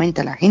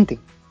erróneamente a la gente.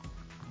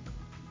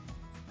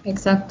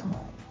 Exacto.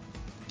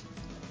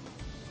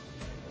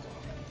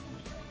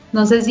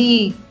 No sé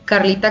si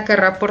Carlita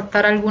querrá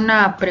aportar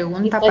alguna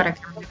pregunta para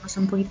que hablemos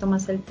un poquito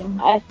más del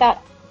tema.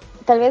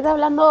 Tal vez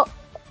hablando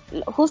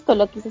justo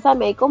lo que usted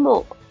sabe,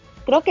 como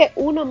creo que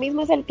uno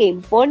mismo es el que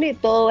impone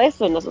todo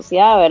eso en la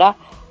sociedad, ¿verdad?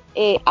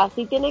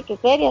 Así tiene que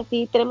ser y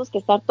así tenemos que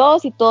estar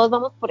todos y todos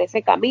vamos por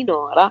ese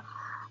camino, ¿verdad?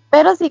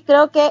 Pero sí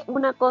creo que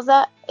una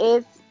cosa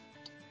es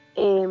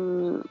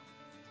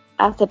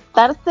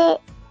aceptarse,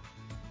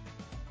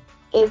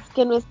 es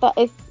que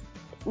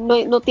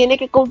no tiene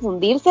que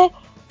confundirse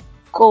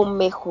con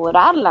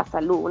mejorar la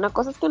salud. Una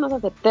cosa es que nos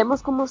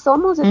aceptemos como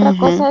somos y otra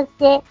cosa es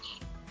que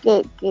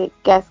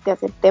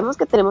aceptemos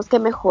que tenemos que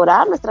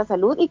mejorar nuestra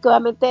salud y que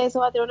obviamente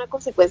eso va a tener una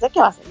consecuencia que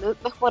va a ser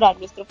mejorar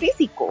nuestro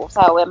físico. O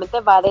sea, obviamente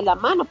va de la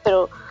mano,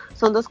 pero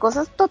son dos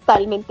cosas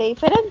totalmente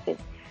diferentes.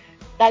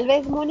 Tal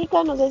vez,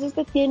 Mónica, no sé si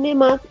usted tiene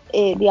más,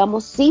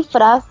 digamos,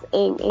 cifras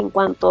en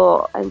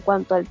cuanto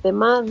al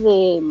tema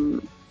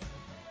de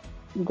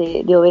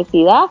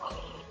obesidad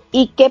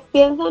y qué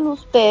piensan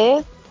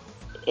ustedes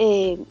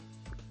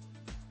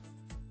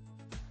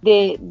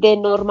de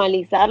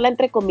normalizarla,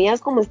 entre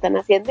comillas, como están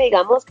haciendo,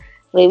 digamos,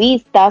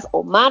 revistas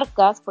o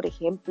marcas, por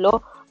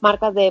ejemplo,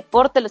 marcas de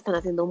deporte lo están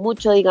haciendo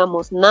mucho,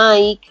 digamos,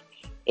 Nike,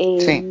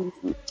 Sí.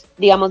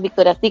 digamos,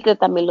 Victoria's Secret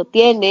también lo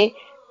tiene.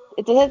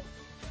 Entonces,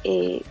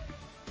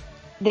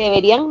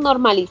 deberían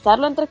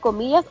normalizarlo, entre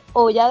comillas,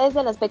 o ya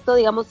desde el aspecto,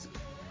 digamos,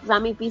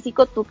 Rami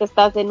físico, tú que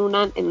estás en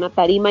una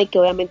tarima y que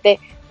obviamente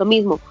lo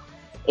mismo,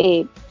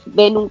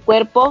 ven un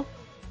cuerpo,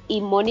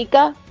 y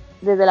Mónica,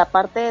 desde la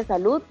parte de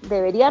salud,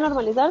 ¿debería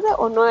normalizarse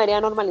o no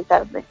debería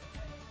normalizarse?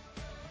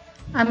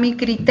 A mi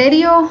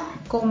criterio,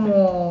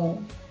 como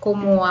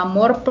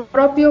amor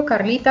propio,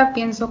 Carlita,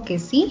 pienso que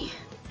sí.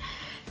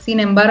 Sin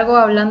embargo,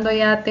 hablando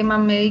ya de tema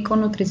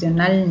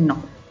médico-nutricional, no.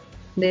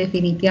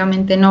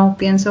 Definitivamente no.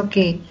 Pienso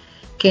que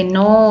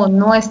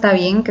no está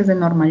bien que se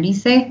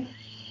normalice.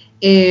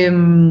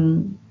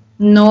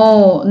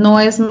 No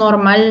es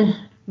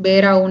normal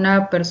ver a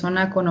una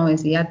persona con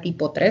obesidad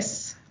tipo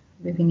 3,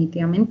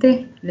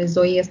 definitivamente. Les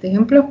doy este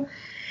ejemplo.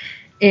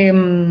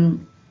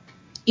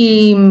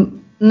 Y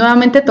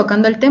nuevamente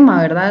tocando el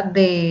tema, ¿verdad?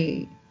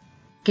 De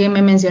que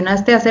me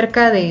mencionaste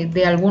acerca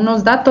de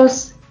algunos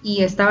datos,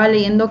 y estaba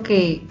leyendo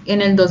que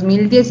en el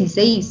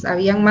 2016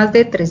 habían más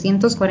de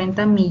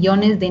 340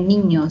 millones de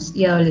niños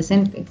y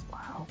adolescentes.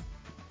 Wow.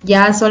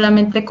 Ya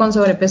solamente con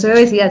sobrepeso y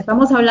obesidad.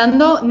 Estamos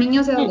hablando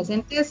niños y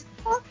adolescentes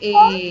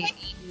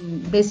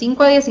de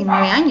 5 a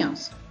 19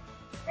 años.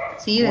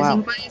 Sí, de 5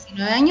 a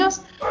 19 años.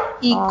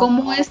 Y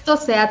cómo esto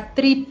se ha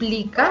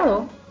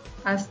triplicado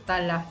hasta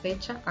la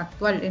fecha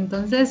actual.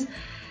 Entonces,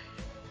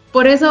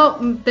 por eso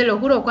te lo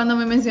juro, cuando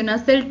me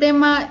mencionaste el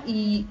tema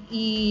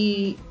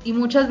y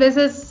muchas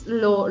veces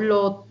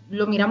lo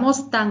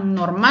miramos tan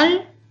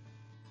normal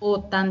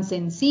o tan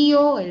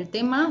sencillo el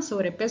tema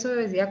sobrepeso y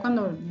obesidad,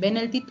 cuando ven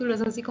el título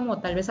es así como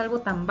tal vez algo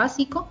tan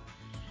básico,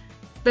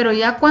 pero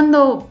ya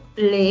cuando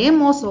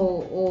leemos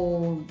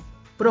o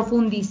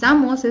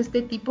profundizamos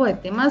este tipo de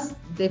temas,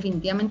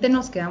 definitivamente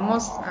nos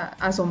quedamos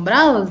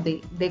asombrados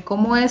de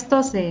cómo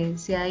esto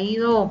se ha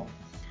ido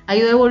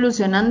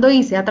evolucionando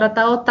y se ha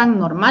tratado tan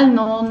normal,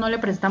 no le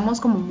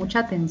prestamos como mucha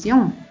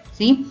atención,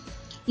 ¿sí?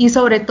 Y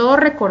sobre todo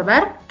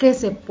recordar que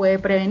se puede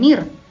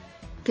prevenir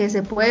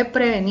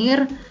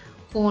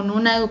con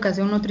una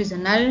educación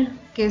nutricional,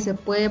 que se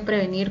puede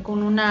prevenir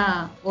con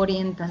una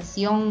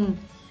orientación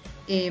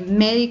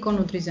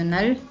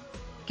médico-nutricional,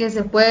 que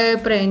se puede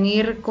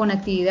prevenir con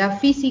actividad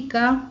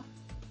física,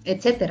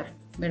 etcétera,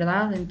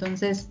 ¿verdad?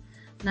 Entonces,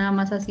 nada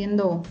más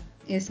haciendo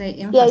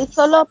ese énfasis. Y ahí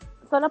solo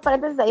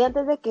paréntesis ahí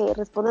antes de que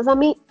respondas a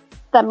mí,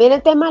 también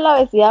el tema de la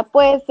obesidad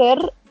puede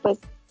ser, pues,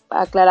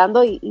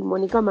 aclarando, y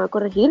Mónica me va a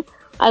corregir,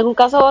 algún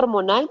caso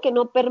hormonal que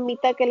no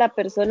permita que la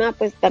persona,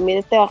 pues, también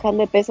esté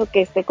bajando de peso,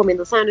 que esté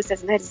comiendo sano, esté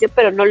haciendo ejercicio,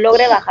 pero no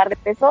logre bajar de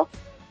peso.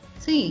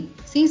 Sí,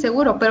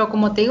 seguro, pero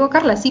como te digo,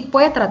 Carla, sí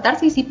puede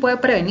tratarse y sí puede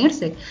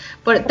prevenirse.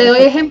 Te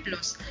doy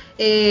ejemplos.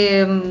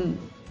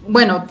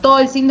 Bueno, todo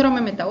el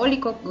síndrome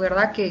metabólico,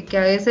 ¿verdad? Que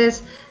a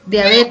veces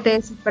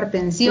diabetes,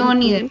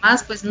 hipertensión y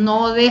demás, pues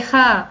no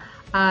deja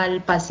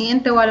al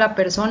paciente o a la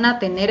persona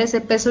tener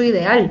ese peso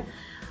ideal.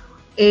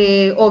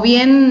 O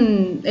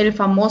bien el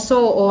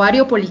famoso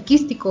ovario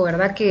poliquístico,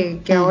 ¿verdad?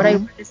 Que ahora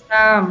igual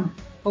está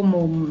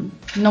como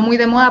no muy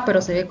de moda,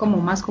 pero se ve como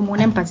más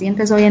común en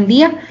pacientes hoy en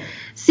día.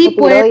 Sí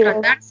puede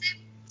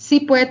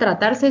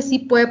tratarse, sí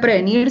puede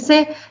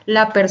prevenirse.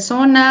 La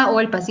persona o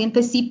el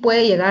paciente sí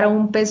puede llegar a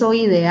un peso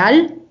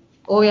ideal,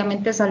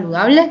 obviamente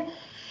saludable.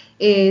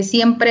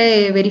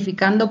 Siempre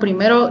verificando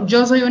primero,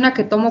 yo soy una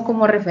que tomo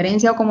como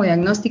referencia o como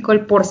diagnóstico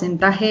el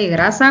porcentaje de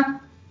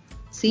grasa,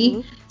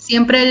 ¿sí?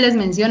 Siempre les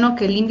menciono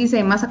que el índice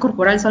de masa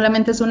corporal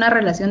solamente es una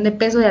relación de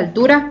peso y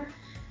altura,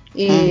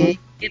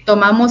 que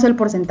tomamos el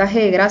porcentaje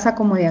de grasa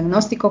como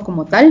diagnóstico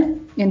como tal.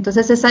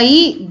 Entonces es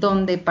ahí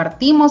donde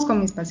partimos con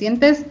mis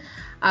pacientes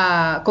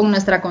con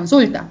nuestra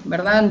consulta,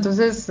 ¿verdad?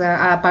 Entonces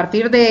a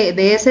partir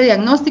de ese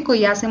diagnóstico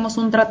ya hacemos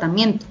un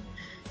tratamiento,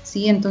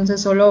 ¿sí?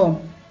 Entonces solo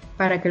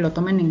para que lo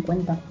tomen en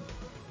cuenta.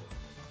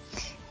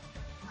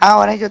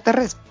 Ahora yo te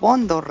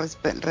respondo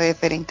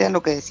referente a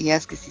lo que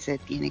decías, que si se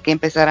tiene que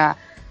empezar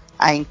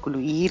a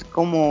incluir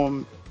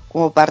como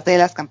parte de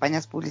las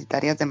campañas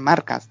publicitarias de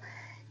marcas.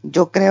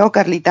 Yo creo,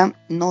 Carlita,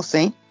 no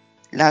sé,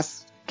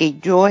 las que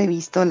yo he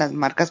visto, las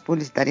marcas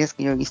publicitarias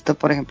que yo he visto,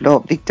 por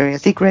ejemplo,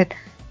 Victoria's Secret,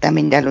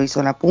 también ya lo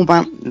hizo la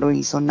Puma, lo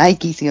hizo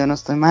Nike, si yo no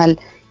estoy mal,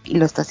 y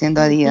lo está haciendo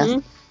Adidas.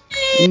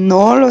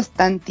 No lo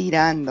están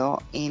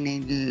tirando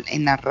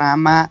en la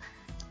rama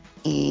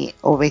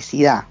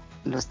obesidad,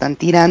 lo están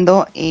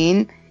tirando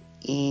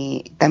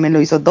también lo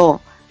hizo Dove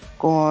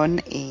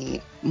con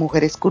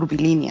mujeres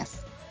curvilíneas.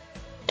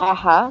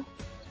 Ajá.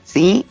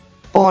 Sí,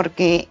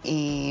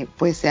 porque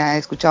pues se ha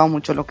escuchado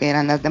mucho lo que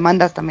eran las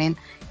demandas también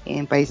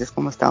en países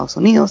como Estados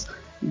Unidos,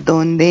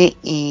 donde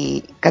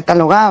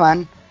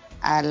catalogaban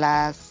a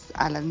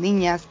las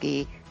niñas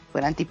que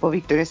fueran tipo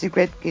Victoria's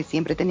Secret, que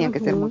siempre tenían que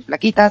ser muy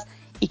flaquitas,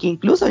 y que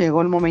incluso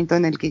llegó el momento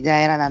en el que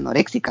ya eran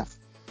anoréxicas.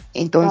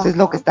 Entonces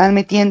lo que están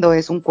metiendo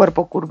es un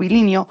cuerpo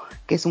curvilíneo,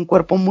 que es un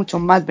cuerpo mucho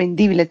más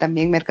vendible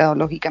también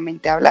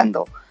mercadológicamente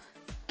hablando,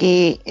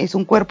 que es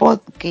un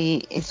cuerpo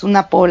que es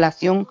una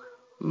población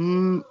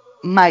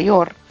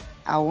mayor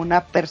a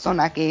una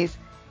persona que es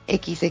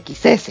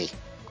XXS,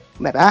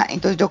 ¿verdad?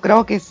 Entonces yo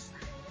creo que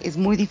es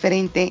muy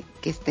diferente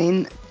que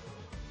estén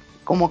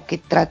como que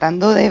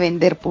tratando de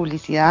vender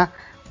publicidad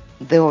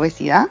de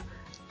obesidad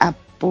a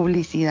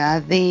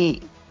publicidad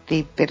de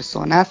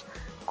personas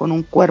con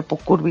un cuerpo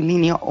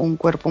curvilíneo o un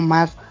cuerpo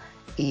más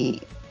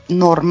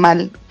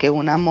normal que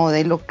una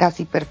modelo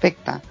casi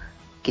perfecta,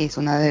 que es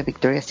una de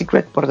Victoria's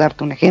Secret, por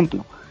darte un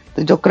ejemplo.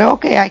 Entonces yo creo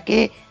que hay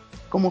que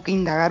como que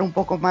indagar un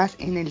poco más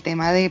en el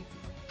tema de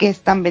qué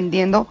están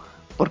vendiendo,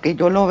 porque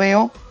yo lo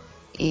veo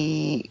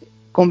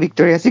con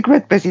Victoria's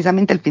Secret.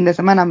 Precisamente el fin de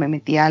semana me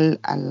metí a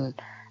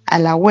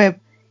la web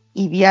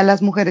y vi a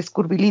las mujeres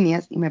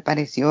curvilíneas y me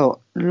pareció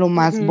lo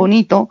más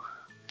bonito,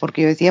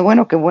 porque yo decía,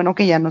 bueno, qué bueno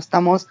que ya no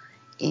estamos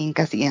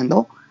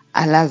encasillando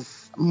a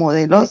las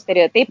modelos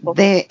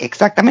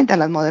exactamente a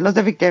las modelos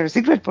de Victoria's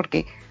Secret,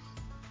 porque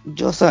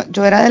yo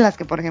era de las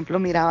que, por ejemplo,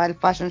 miraba el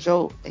fashion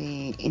show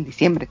en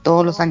diciembre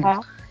todos los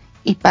años,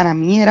 y para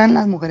mí eran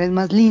las mujeres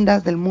más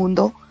lindas del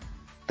mundo,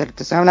 pero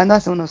te estoy hablando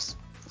hace unos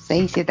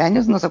 6, 7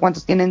 años, no sé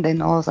cuántos tienen de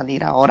no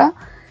salir ahora,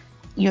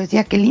 y yo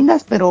decía, qué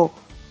lindas, pero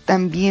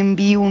también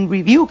vi un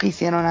review que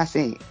hicieron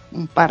hace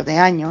un par de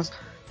años,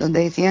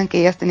 donde decían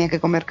que ellas tenían que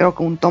comer, creo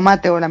que un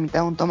tomate o la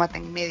mitad de un tomate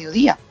en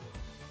mediodía.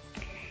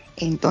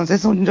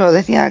 Entonces yo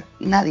decía,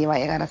 nadie va a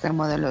llegar a ser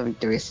modelo de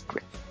Victoria's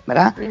Secret,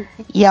 ¿verdad?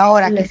 Y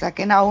ahora que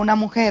saquen a una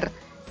mujer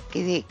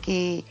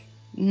que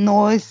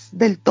no es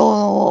del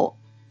todo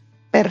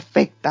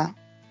perfecta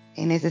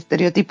en ese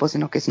estereotipo,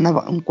 sino que es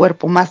un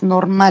cuerpo más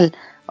normal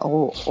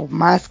o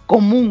más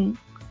común,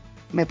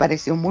 me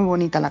pareció muy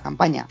bonita la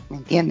campaña, ¿me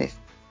entiendes?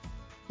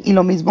 Y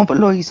lo mismo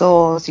lo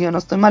hizo, si yo no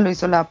estoy mal, lo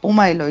hizo la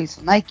Puma y lo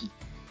hizo Nike.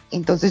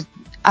 Entonces,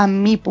 a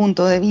mi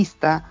punto de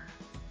vista,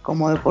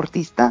 como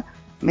deportista,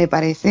 me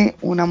parece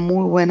una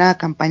muy buena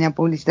campaña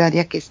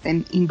publicitaria que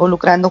estén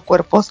involucrando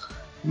cuerpos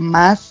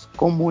más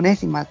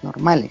comunes y más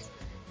normales.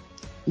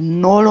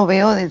 No lo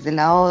veo desde el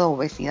lado de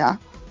obesidad,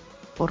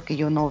 porque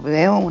yo no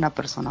veo una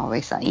persona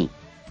obesa ahí.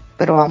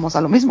 Pero vamos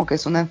a lo mismo, que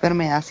es una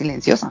enfermedad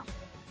silenciosa.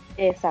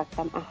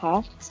 Exacto,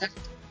 ajá.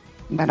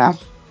 ¿Verdad?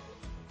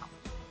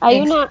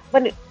 Hay una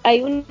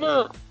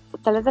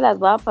tal vez se las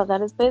voy a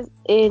pasar después.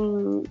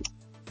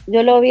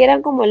 Yo lo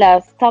vieran como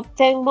las top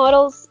 10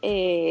 models,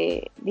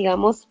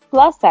 digamos,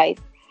 plus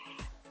size.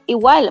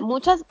 Igual,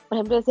 muchas, por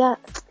ejemplo, decía,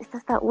 esta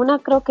está, una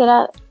creo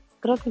que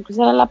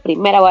incluso era la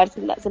primera, voy a ver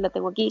si la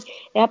tengo aquí.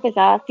 Ella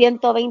pesaba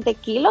 120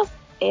 kilos,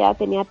 ella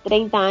tenía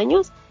 30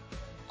 años.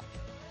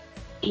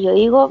 Y yo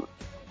digo,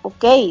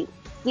 ok,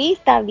 sí,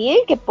 está bien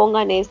que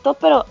pongan esto,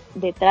 pero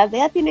detrás de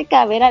ella tiene que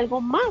haber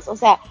algo más. O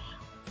sea,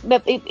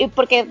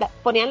 porque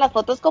ponían las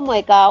fotos como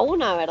de cada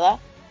una, ¿verdad?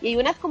 Y hay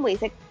unas como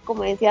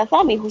decía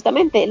Sammy,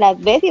 justamente, las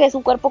ves y ves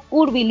un cuerpo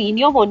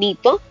curvilíneo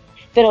bonito,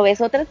 pero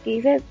ves otras que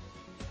dices,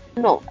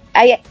 no,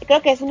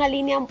 creo que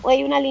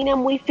hay una línea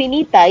muy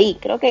finita ahí,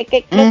 creo que hay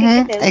que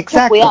tener mucho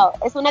cuidado,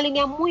 es una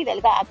línea muy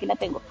delgada, aquí la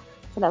tengo,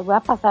 se las voy a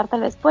pasar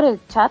tal vez por el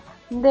chat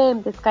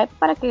de Skype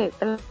para que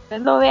tal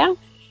vez lo vean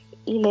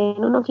y le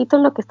den un ojito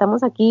en lo que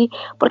estamos aquí,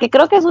 porque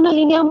creo que es una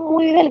línea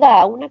muy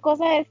delgada. Una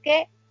cosa es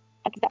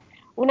aquí está,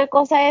 una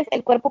cosa es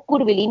el cuerpo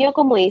curvilíneo,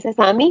 como dice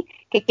Sammy,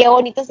 que qué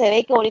bonito se ve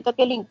y qué bonito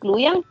que lo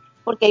incluyan,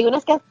 porque hay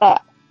unas que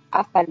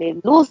hasta les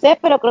luce,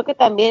 pero creo que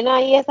también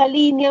hay esa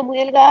línea muy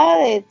delgada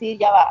de decir,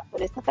 ya va,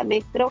 pero esta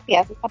también creo que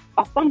ya se está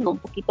pasando un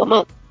poquito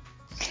más.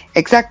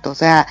 Exacto, o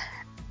sea,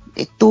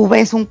 tú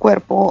ves un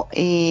cuerpo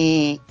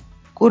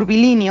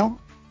curvilíneo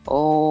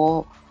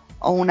o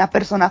una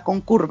persona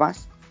con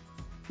curvas,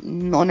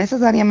 no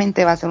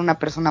necesariamente va a ser una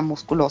persona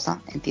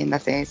musculosa,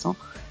 entiéndase eso,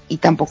 y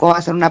tampoco va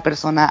a ser una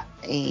persona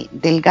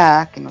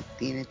delgada, que no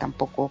tiene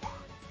tampoco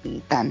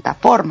tanta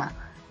forma,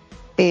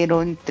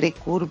 pero entre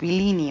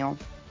curvilíneo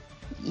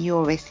y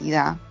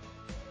obesidad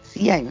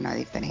sí hay una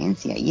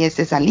diferencia, y es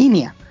esa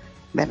línea,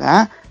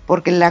 ¿verdad?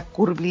 Porque la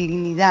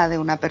curvilinidad de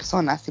una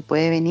persona se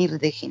puede venir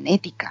de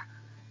genética,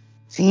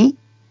 ¿sí?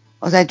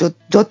 O sea, yo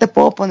te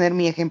puedo poner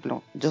mi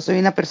ejemplo. Yo soy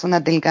una persona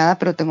delgada,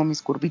 pero tengo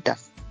mis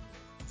curvitas,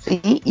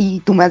 ¿sí? Y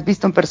tú me has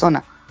visto en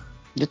persona.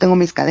 Yo tengo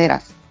mis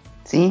caderas,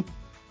 ¿sí?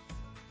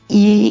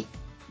 Y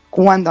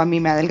cuando a mí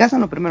me adelgazan,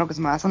 lo primero que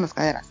se me da son las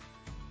caderas.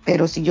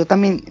 Pero si yo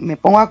también me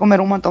pongo a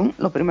comer un montón,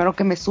 lo primero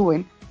que me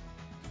suben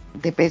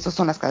de peso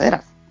son las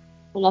caderas.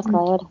 Las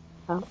caderas.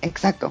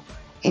 Exacto.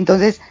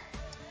 Entonces,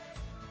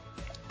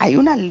 hay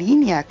una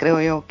línea,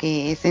 creo yo,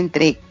 que es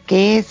entre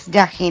qué es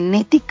ya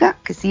genética,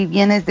 que si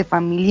vienes de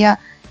familia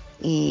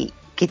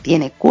que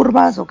tiene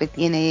curvas o que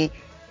tiene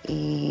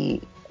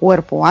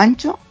cuerpo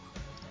ancho,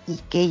 y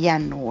que ya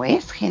no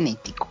es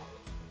genético,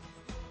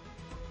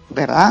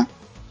 ¿verdad?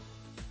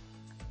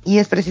 Y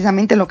es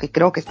precisamente lo que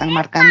creo que están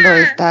marcando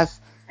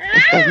estas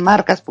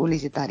marcas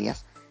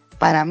publicitarias.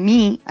 Para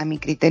mí, a mi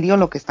criterio,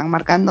 lo que están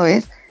marcando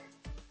es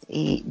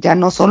ya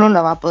no solo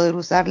la va a poder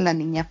usar la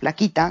niña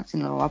flaquita,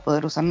 sino lo va a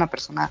poder usar una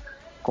persona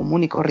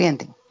común y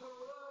corriente.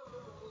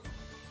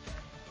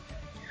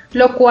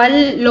 Lo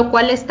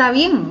cual está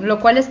bien,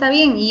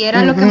 y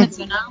era lo que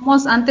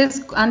mencionábamos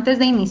antes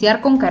de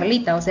iniciar con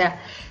Carlita, o sea,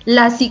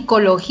 la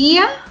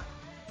psicología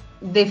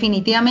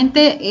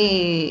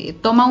definitivamente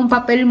toma un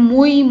papel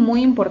muy,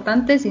 muy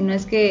importante, si no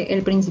es que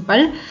el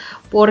principal,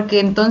 porque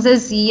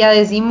entonces si ya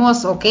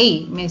decimos, ok,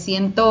 me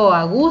siento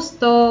a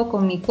gusto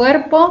con mi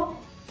cuerpo.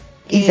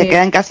 Y se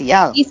quedan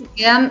encasillados. Y se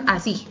quedan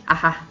así,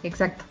 ajá,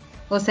 exacto.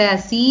 O sea,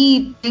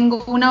 sí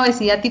tengo una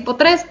obesidad tipo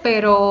 3,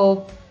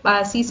 pero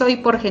así soy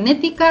por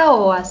genética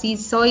o así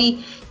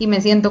soy y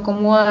me siento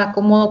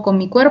cómodo con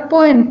mi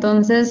cuerpo,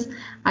 entonces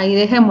ahí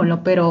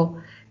dejémoslo, pero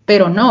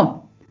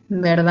no,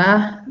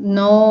 ¿verdad?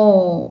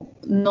 No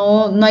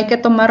hay que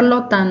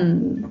tomarlo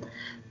tan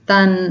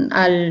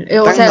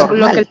o sea, normal.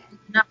 Lo que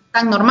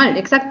tan normal,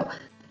 exacto.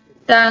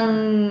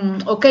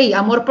 Ok,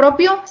 amor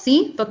propio,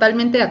 sí,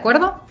 totalmente de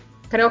acuerdo.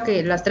 Creo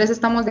que las tres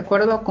estamos de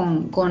acuerdo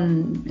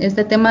con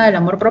este tema del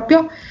amor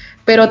propio,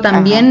 pero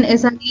también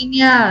esa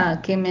línea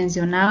que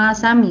mencionaba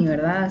Sammy,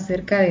 ¿verdad?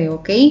 Acerca de,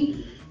 ok,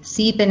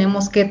 sí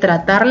tenemos que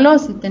tratarlo,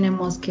 sí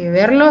tenemos que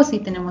verlo, sí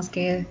tenemos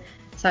que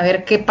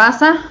saber qué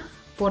pasa,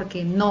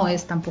 porque no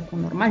es tampoco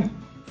normal.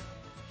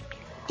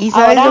 Y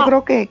sabes, ahora, yo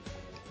creo que,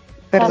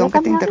 perdón que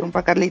te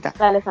interrumpa, Carlita,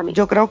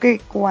 yo creo que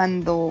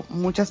cuando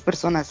muchas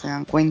personas se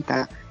dan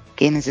cuenta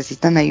que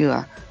necesitan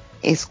ayuda,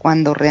 es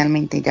cuando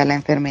realmente ya la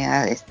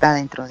enfermedad está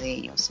dentro de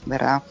ellos,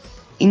 ¿verdad?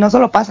 Y no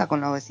solo pasa con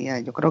la obesidad,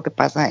 yo creo que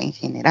pasa en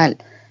general,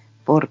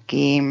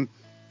 porque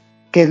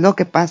 ¿qué es lo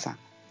que pasa?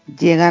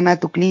 Llegan a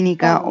tu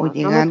clínica o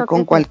llegan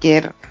con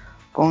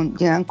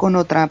llegan con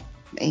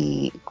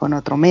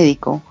otro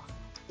médico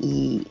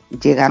y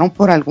llegaron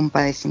por algún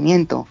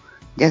padecimiento,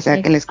 ya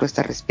sea que les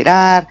cuesta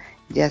respirar,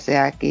 ya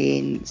sea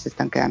que se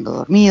están quedando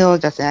dormidos,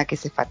 ya sea que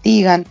se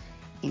fatigan.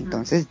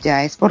 Entonces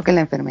ya es porque la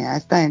enfermedad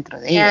está dentro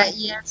de ellos.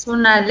 Ya es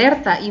una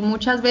alerta y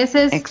muchas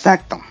veces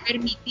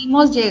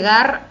permitimos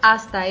llegar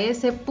hasta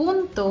ese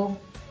punto,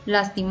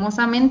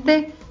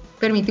 lastimosamente,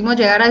 permitimos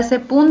llegar a ese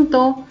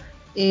punto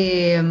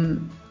de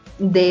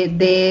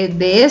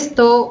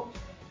esto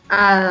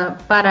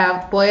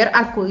para poder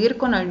acudir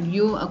con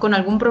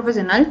algún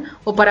profesional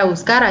o para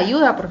buscar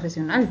ayuda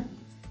profesional,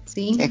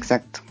 ¿sí?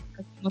 Exacto.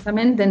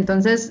 Lastimosamente,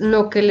 entonces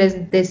lo que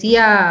les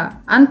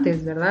decía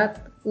antes,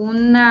 ¿verdad?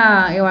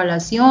 Una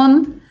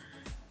evaluación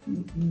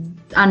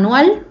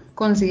anual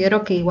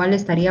considero que igual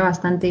estaría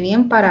bastante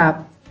bien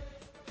para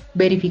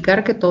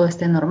verificar que todo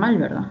esté normal,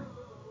 ¿verdad?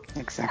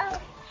 Exacto.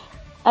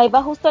 Ahí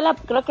va justo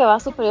creo que va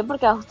súper bien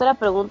porque va justo la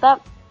pregunta,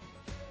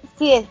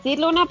 si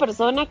decirle a una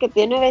persona que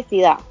tiene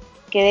obesidad,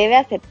 que debe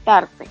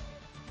aceptarse,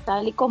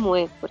 tal y como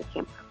es, por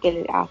ejemplo,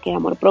 que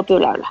amor propio,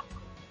 bla, bla,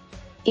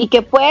 y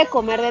que puede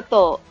comer de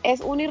todo,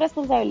 ¿es una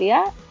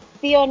irresponsabilidad?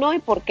 ¿Sí o no? ¿Y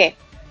por qué?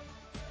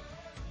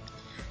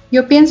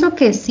 Yo pienso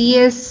que sí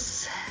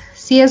es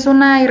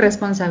una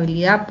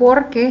irresponsabilidad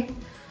porque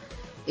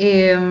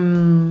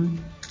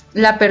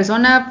la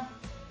persona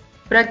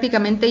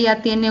prácticamente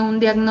ya tiene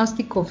un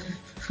diagnóstico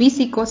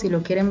físico, si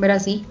lo quieren ver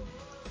así,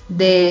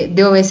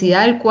 de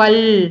obesidad, el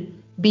cual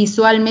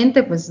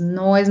visualmente pues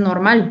no es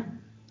normal,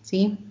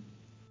 ¿sí?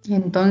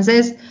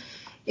 Entonces,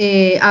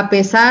 a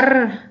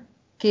pesar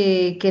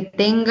que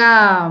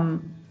tenga,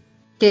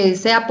 que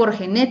sea por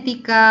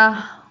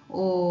genética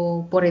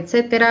o por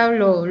etcétera,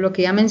 lo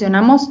que ya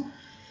mencionamos,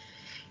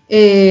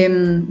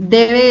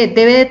 debe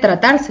de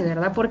tratarse,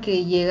 ¿verdad?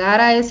 Porque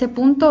llegar a ese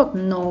punto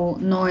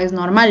no es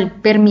normal.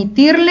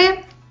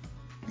 Permitirle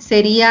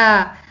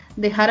sería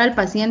dejar al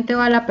paciente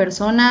o a la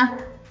persona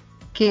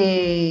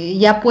que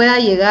ya pueda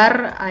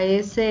llegar a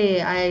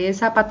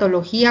esa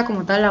patología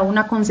como tal, a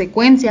una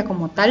consecuencia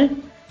como tal,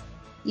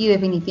 y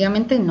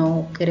definitivamente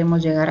no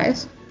queremos llegar a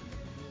eso.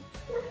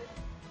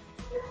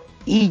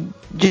 Y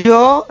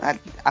yo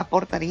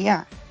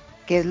aportaría,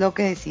 que es lo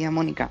que decía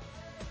Mónica,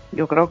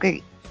 yo creo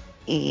que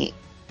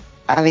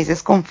a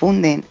veces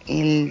confunden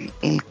el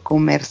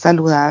comer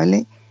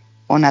saludable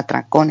con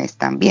atracones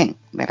también,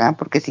 ¿verdad?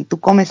 Porque si tú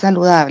comes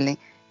saludable,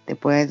 te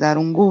puedes dar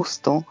un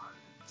gusto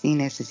sin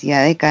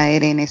necesidad de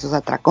caer en esos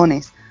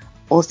atracones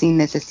o sin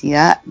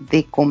necesidad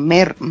de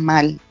comer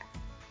mal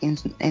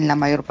en la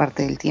mayor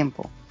parte del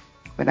tiempo,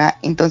 ¿verdad?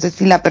 Entonces,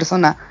 si la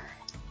persona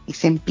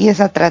se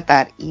empieza a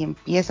tratar y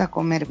empieza a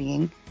comer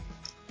bien,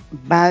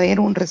 va a haber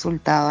un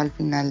resultado al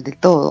final de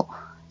todo.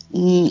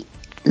 Y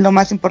lo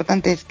más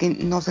importante es que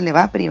no se le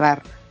va a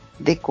privar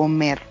de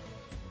comer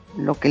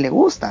lo que le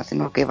gusta,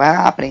 sino que va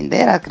a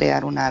aprender a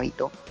crear un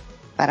hábito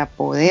para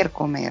poder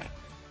comer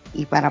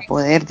y para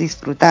poder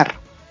disfrutar,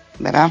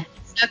 ¿verdad?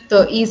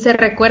 Exacto, y se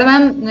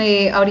recuerdan,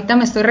 ahorita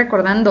me estoy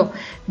recordando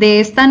de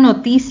esta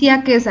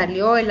noticia que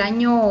salió el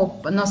año,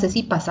 no sé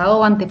si pasado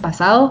o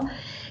antepasado,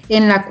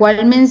 en la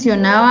cual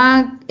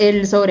mencionaba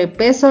el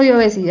sobrepeso y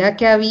obesidad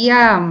que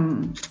había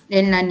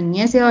en la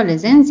niñez y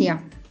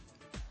adolescencia,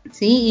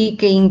 ¿sí? Y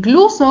que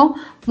incluso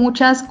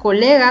muchas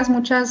colegas,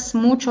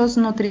 muchos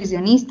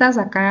nutricionistas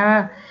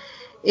acá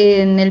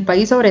en el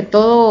país, sobre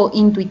todo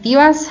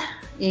intuitivas,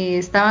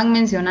 estaban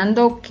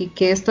mencionando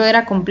que esto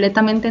era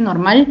completamente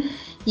normal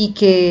y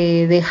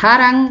que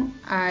dejaran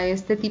a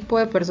este tipo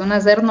de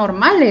personas ser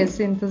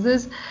normales.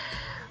 Entonces,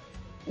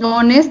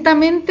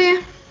 honestamente,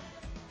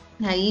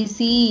 ahí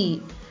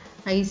sí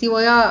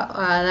voy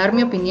a dar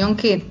mi opinión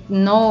que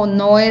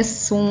no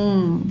es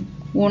un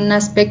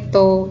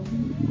aspecto,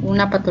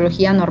 una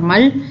patología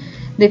normal.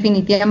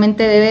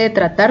 Definitivamente debe de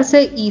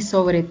tratarse y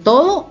sobre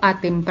todo a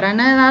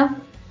temprana edad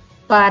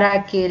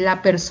para que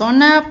la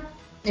persona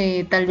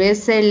tal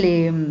vez se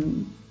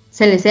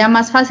le sea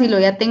más fácil o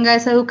ya tenga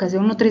esa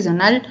educación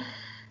nutricional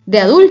de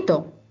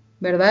adulto,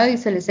 ¿verdad? Y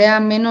se le sea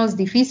menos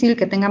difícil,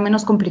 que tenga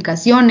menos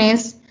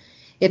complicaciones,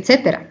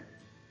 etcétera.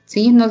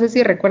 Sí, no sé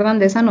si recuerdan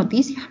de esa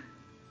noticia.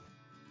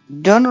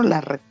 Yo no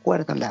la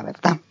recuerdo, la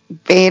verdad,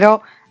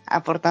 pero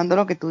aportando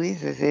lo que tú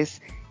dices,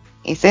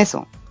 es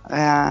eso.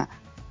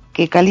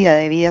 ¿Qué calidad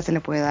de vida se le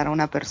puede dar a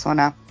una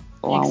persona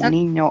o a un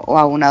niño o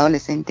a un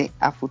adolescente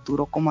a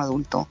futuro como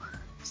adulto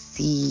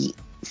si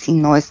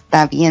no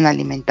está bien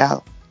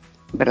alimentado,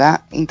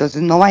 ¿verdad?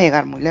 Entonces no va a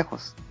llegar muy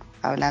lejos.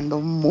 Hablando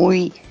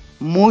muy,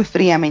 muy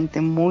fríamente,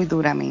 muy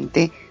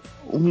duramente,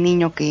 un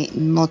niño que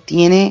no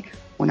tiene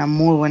una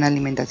muy buena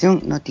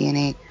alimentación, no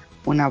tiene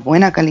una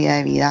buena calidad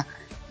de vida,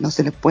 no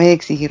se le puede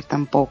exigir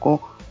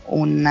tampoco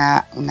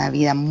una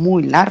vida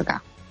muy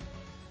larga,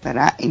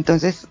 ¿verdad?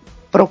 Entonces,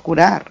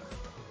 procurar,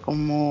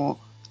 como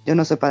yo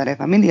no soy padre de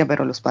familia,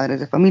 pero los padres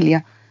de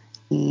familia,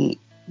 y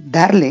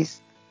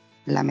darles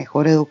la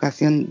mejor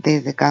educación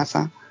desde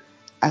casa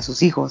a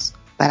sus hijos,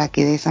 para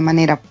que de esa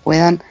manera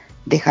puedan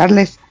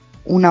dejarles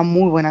una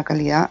muy buena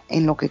calidad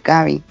en lo que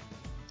cabe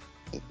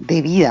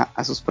de vida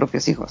a sus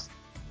propios hijos,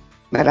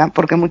 ¿verdad?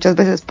 Porque muchas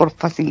veces por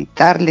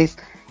facilitarse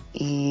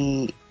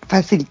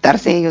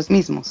ellos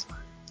mismos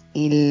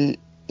el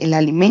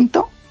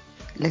alimento,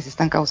 les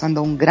están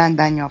causando un gran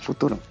daño a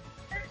futuro.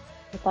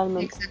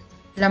 Totalmente. Exacto.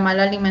 La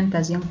mala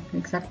alimentación,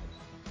 exacto.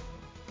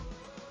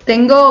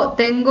 Tengo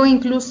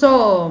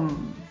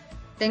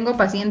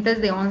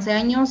pacientes de 11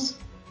 años,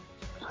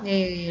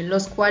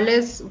 los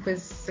cuales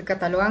pues se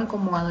catalogan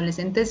como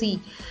adolescentes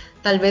y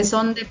tal vez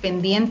son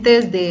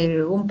dependientes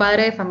de un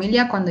padre de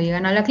familia cuando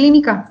llegan a la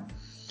clínica.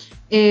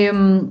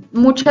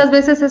 Muchas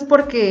veces es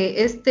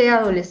porque este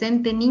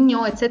adolescente,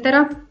 niño,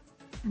 etcétera,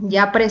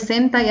 ya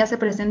se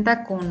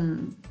presenta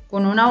con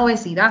una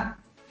obesidad,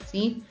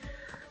 ¿sí?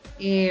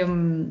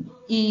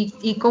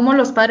 Y cómo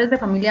los padres de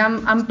familia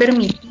han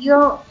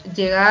permitido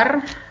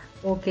llegar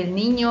o que el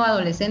niño,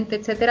 adolescente,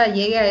 etcétera,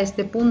 llegue a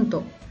este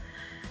punto,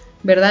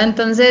 ¿verdad?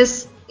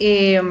 Entonces,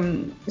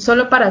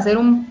 solo para hacer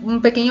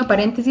un pequeño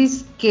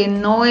paréntesis, que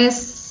no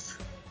es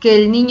que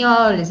el niño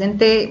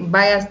adolescente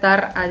vaya a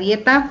estar a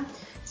dieta,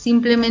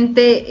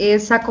 simplemente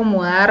es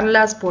acomodar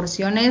las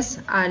porciones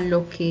a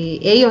lo que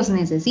ellos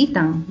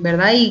necesitan,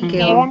 ¿verdad? Y que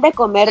deben de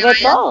comer de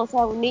todo, o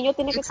sea, un niño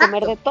tiene que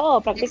comer de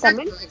todo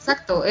prácticamente.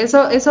 Exacto,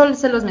 eso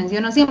se los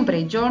menciono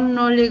siempre. Yo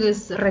no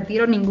les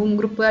retiro ningún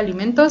grupo de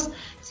alimentos,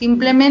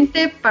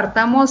 simplemente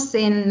partamos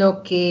en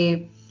lo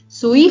que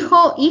su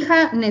hijo,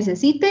 hija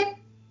necesite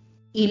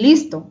y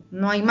listo,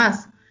 no hay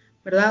más,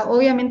 ¿verdad?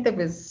 Obviamente,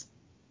 pues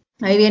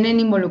ahí vienen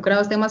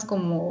involucrados temas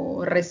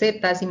como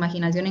recetas,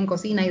 imaginación en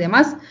cocina y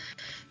demás,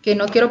 que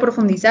no quiero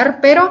profundizar,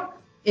 pero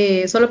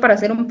solo para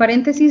hacer un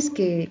paréntesis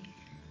que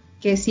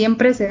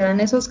siempre se dan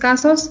esos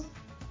casos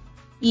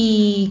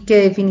y que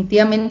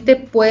definitivamente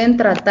pueden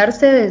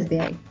tratarse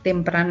desde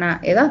temprana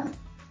edad.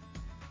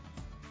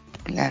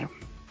 Claro.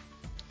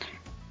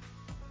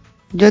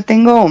 Yo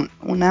tengo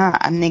una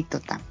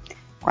anécdota.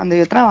 Cuando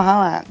yo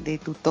trabajaba de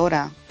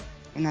tutora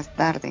en las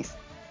tardes,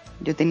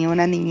 yo tenía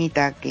una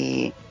niñita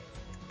que,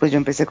 pues yo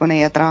empecé con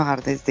ella a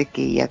trabajar desde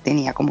que ella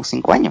tenía como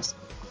 5 años.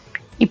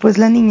 Y pues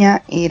la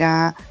niña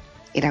era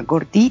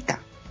gordita.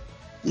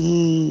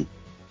 Y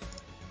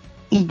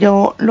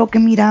yo lo que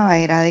miraba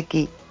era de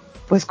que,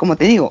 pues como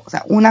te digo, o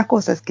sea, una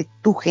cosa es que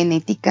tu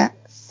genética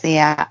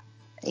sea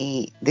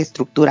de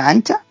estructura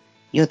ancha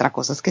y otra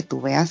cosa es que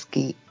tú veas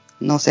que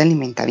no se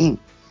alimenta bien.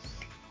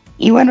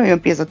 Y bueno, yo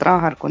empiezo a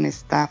trabajar con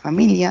esta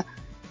familia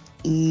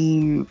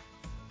y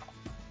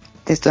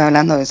te estoy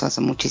hablando de eso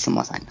hace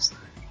muchísimos años.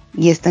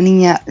 Y esta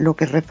niña lo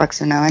que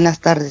refaccionaba en las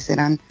tardes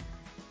eran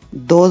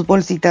 2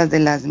 bolsitas de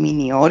las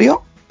mini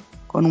Oreo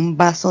con un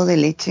vaso de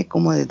leche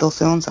como de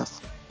 12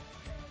 onzas.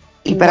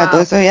 Y para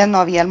todo eso ella no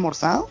había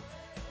almorzado.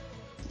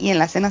 Y en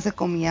la cena se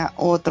comía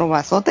otro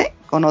vasote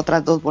con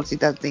otras 2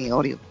 bolsitas de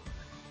Oreo.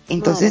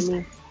 Entonces,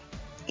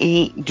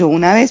 yo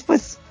una vez,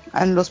 pues,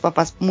 a los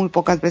papás muy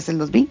pocas veces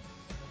los vi.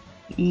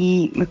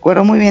 Y me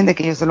acuerdo muy bien de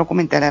que yo se lo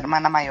comenté a la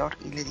hermana mayor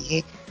y le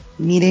dije,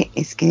 mire,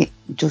 es que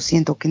yo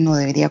siento que no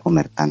debería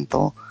comer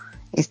tanto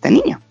esta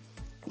niña.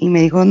 Y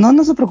me dijo,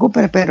 no se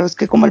preocupe, pero es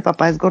que como el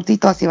papá es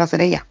gordito, así va a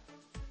ser ella.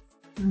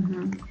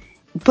 Uh-huh.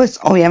 Pues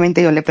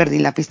obviamente yo le perdí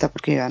la pista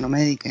porque yo ya no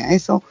me dediqué a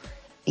eso.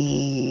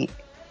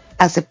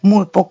 Hace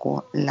muy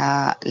poco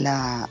la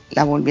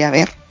volví a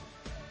ver.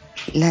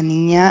 La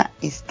niña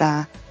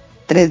está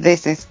 3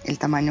 veces el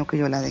tamaño que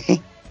yo la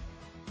dejé.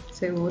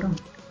 Seguro.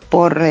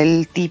 Por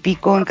el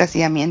típico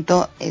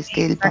encasillamiento es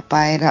que el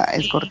papá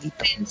es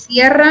gordito.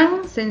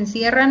 Se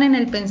encierran en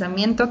el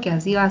pensamiento que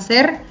así va a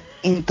ser.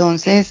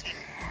 Entonces,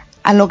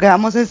 a lo que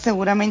vamos es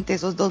seguramente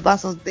esos 2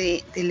 vasos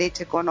de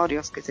leche con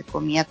Oreos que se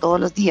comía todos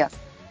los días.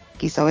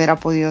 Quizá hubiera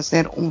podido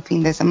ser un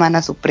fin de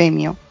semana su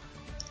premio.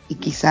 Y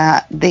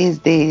quizá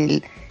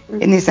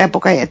en esa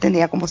época ya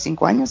tendría como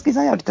 5 años,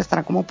 quizá, y ahorita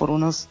estará como por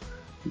unos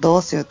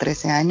 12 o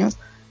 13 años.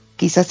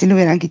 Quizás si le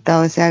hubieran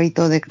quitado ese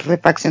hábito de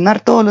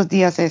refaccionar todos los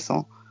días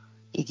eso,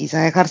 y quizá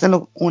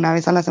dejárselo una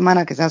vez a la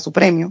semana que sea su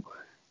premio,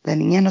 la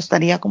niña no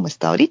estaría como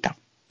está ahorita,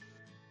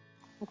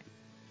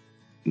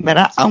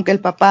 ¿verdad? Aunque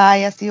el papá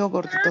haya sido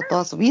gordito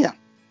toda su vida.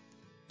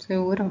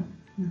 Seguro.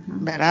 Uh-huh.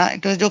 ¿Verdad?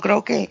 Entonces yo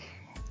creo que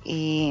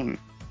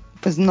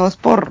pues no es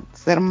por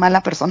ser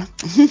mala persona,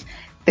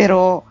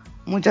 pero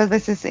muchas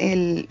veces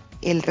el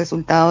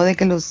resultado de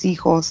que los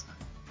hijos,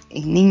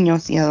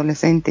 niños y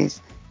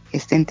adolescentes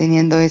estén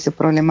teniendo ese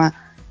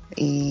problema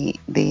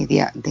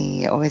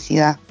de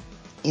obesidad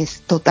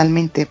es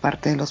totalmente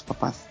parte de los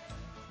papás,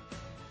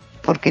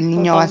 porque el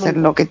niño va a hacer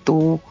lo que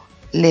tú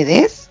le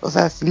des, o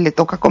sea, si le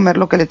toca comer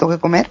lo que le toque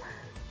comer,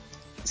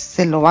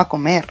 se lo va a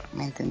comer,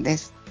 ¿me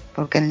entendés?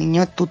 Porque el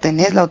niño, tú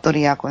tenés la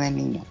autoridad con el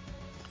niño.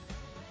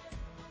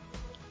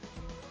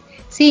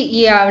 Sí,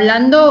 y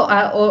hablando,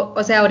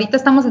 o sea, ahorita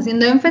estamos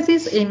haciendo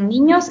énfasis en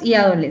niños y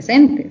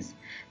adolescentes,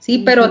 ¿sí?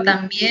 Uh-huh. Pero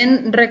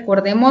también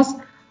recordemos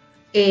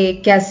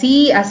que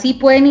así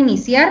pueden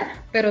iniciar,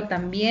 pero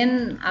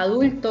también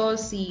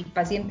adultos y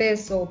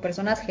pacientes o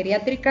personas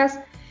geriátricas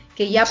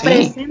que ya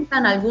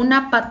presentan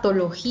alguna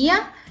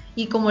patología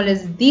y como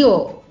les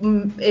digo,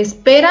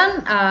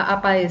 esperan a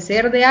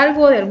padecer de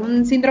algo, de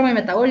algún síndrome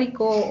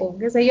metabólico o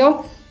qué sé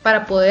yo,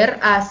 para poder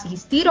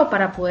asistir o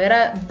para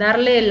poder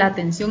darle la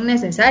atención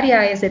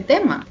necesaria a ese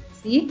tema,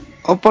 ¿sí?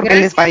 O porque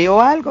les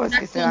falló algo, es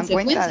que se dan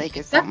cuenta de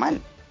que está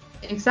mal.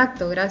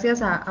 Exacto,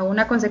 gracias a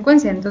una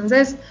consecuencia.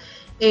 Entonces,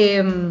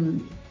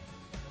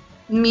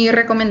 mi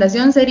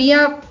recomendación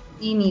sería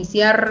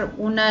iniciar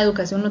una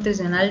educación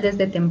nutricional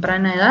desde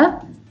temprana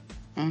edad.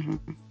 Uh-huh.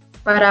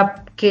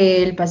 Para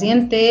que el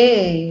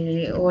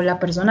paciente o la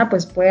persona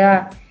pues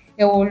pueda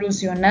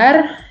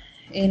evolucionar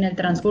en el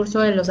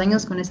transcurso de los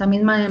años con esa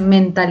misma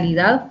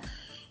mentalidad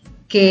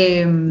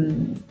que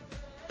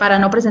para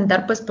no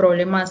presentar pues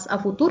problemas a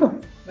futuro,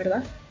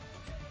 ¿verdad?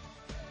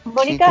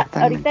 Mónica, sí,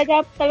 ahorita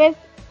ya tal vez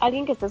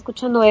alguien que está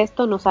escuchando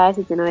esto no sabe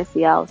si tiene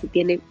obesidad o si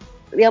tiene,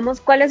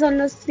 digamos, cuáles son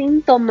los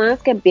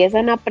síntomas que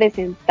empiezan a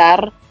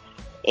presentar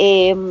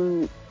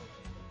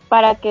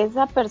para que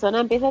esa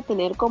persona empiece a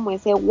tener como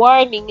ese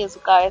warning en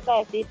su cabeza,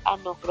 decir,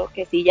 no, creo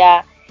que sí,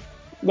 ya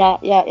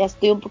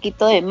estoy un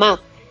poquito de más.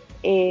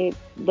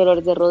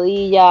 Dolores de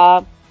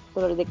rodilla,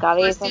 dolores de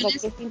cabeza,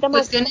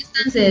 cuestiones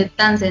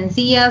tan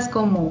sencillas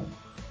como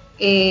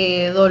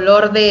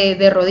dolor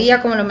de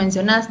rodilla, como lo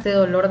mencionaste,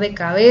 dolor de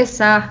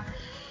cabeza,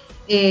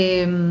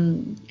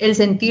 el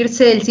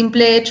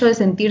simple hecho de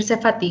sentirse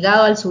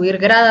fatigado al subir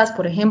gradas,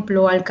 por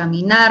ejemplo, al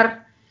caminar,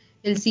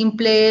 el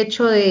simple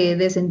hecho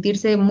de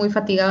sentirse muy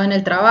fatigado en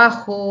el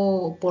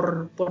trabajo,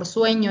 por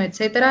sueño,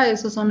 etcétera.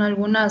 Esos son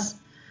algunas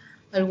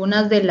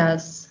de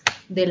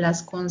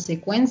las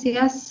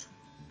consecuencias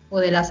o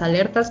de las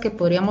alertas que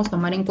podríamos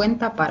tomar en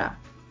cuenta para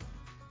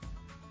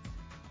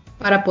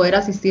poder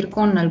asistir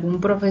con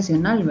algún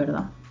profesional,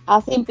 ¿verdad?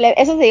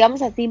 Eso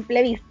digamos a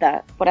simple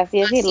vista, por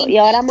así decirlo. Y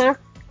ahora más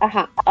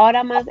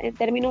en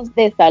términos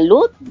de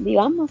salud,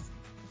 digamos.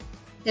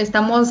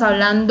 Estamos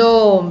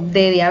hablando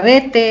de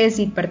diabetes,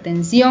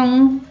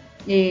 hipertensión,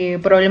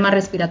 problemas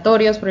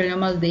respiratorios,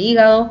 problemas de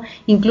hígado,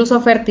 incluso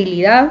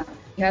fertilidad.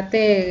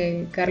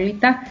 Fíjate,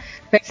 Carlita,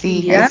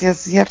 fertilidad. Sí, eso es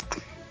cierto.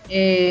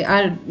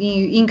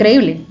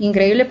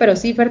 Increíble, pero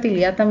sí,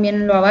 fertilidad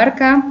también lo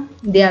abarca.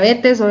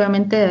 Diabetes,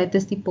 obviamente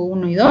diabetes tipo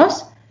 1 y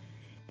 2.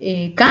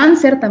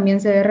 Cáncer también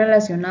se ve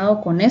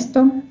relacionado con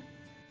esto.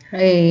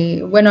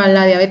 Bueno,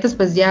 la diabetes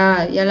pues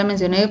ya la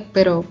mencioné,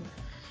 pero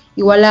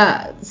igual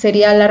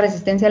sería la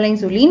resistencia a la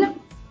insulina,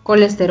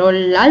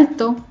 colesterol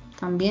alto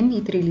también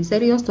y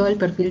triglicéridos, todo el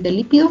perfil de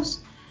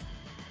lípidos.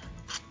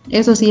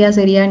 Eso sí ya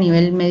sería a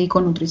nivel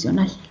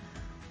médico-nutricional.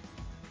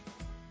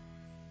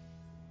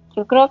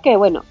 Yo creo que,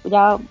 bueno,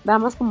 ya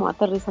vamos como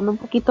aterrizando un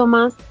poquito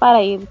más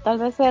para ir tal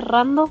vez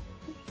cerrando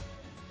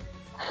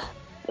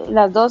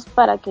las dos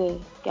para que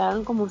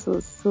hagan como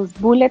sus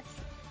bullets.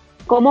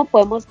 ¿Cómo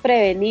podemos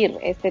prevenir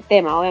este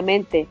tema?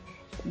 Obviamente,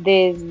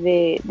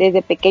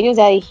 desde pequeños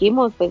ya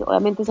dijimos, pues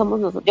obviamente somos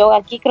nosotros. Yo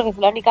aquí creo que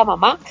soy la única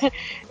mamá.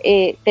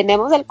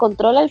 Tenemos el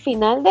control al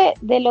final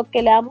de lo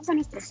que le damos a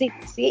nuestros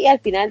hijos, ¿sí? Y al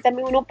final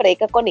también uno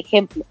predica con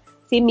ejemplo.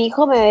 Si mi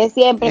hijo me ve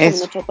siempre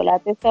comiendo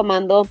chocolates,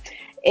 tomando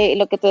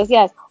lo que tú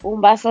decías,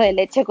 un vaso de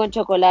leche con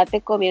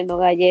chocolate, comiendo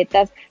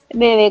galletas,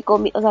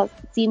 o sea,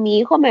 si mi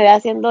hijo me ve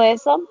haciendo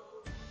eso,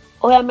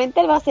 obviamente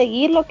él va a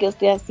seguir lo que yo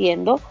estoy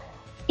haciendo.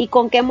 ¿Y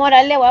con qué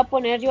moral le voy a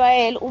poner yo a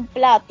él un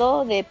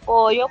plato de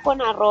pollo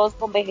con arroz,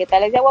 con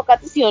vegetales y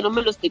aguacate si yo no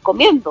me lo estoy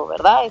comiendo,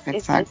 ¿verdad? Es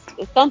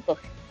tonto.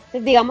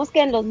 Entonces, digamos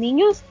que en los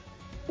niños,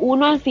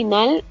 uno al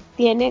final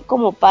tiene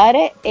como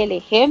padre el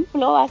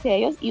ejemplo hacia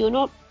ellos y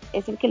uno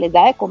es el que les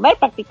da de comer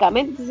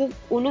prácticamente. Entonces,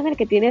 uno es el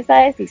que tiene esa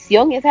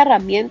decisión y esa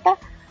herramienta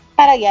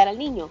para guiar al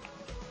niño.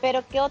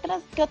 Pero ¿qué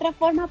otra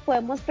forma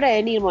podemos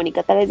prevenir,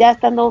 Mónica? Tal vez ya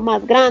estando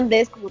más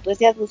grandes, como tú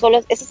decías, no solo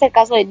ese es el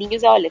caso de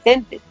niños y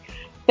adolescentes.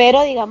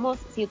 Pero digamos,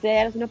 si usted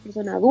ya eres una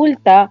persona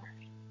adulta,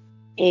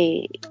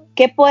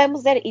 ¿qué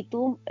podemos hacer? Y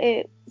tú,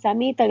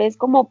 Sami, tal vez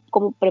como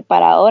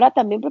preparadora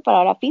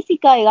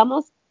física,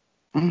 digamos,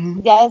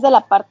 ya desde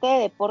la parte de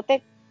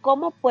deporte,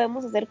 ¿cómo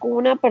podemos hacer con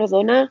una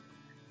persona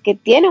que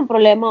tiene un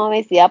problema de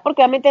obesidad?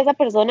 Porque obviamente esa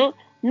persona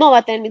no va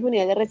a tener el mismo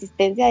nivel de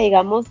resistencia,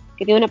 digamos,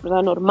 que tiene una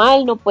persona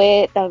normal, no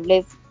puede tal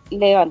vez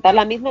levantar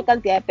la misma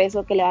cantidad de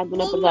peso que levanta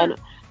una persona.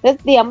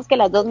 Entonces, digamos que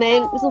las dos me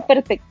den su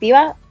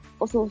perspectiva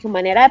o su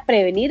manera de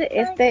prevenir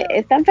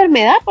esta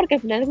enfermedad, porque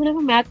al final es una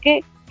enfermedad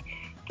que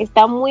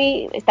está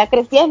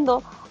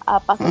creciendo a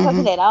pasos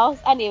acelerados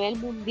a nivel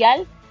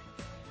mundial,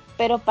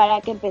 pero para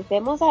que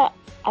empecemos a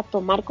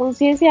tomar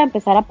conciencia, a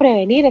empezar a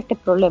prevenir este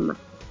problema.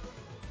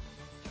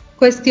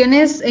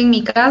 Cuestiones, en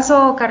mi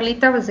caso,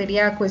 Carlita, pues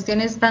sería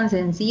cuestiones tan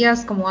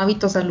sencillas como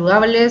hábitos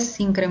saludables,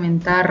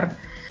 incrementar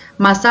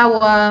más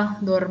agua,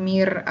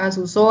 dormir a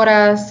sus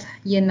horas,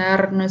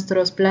 llenar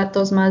nuestros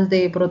platos más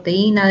de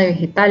proteína, de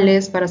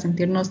vegetales para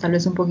sentirnos tal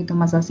vez un poquito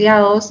más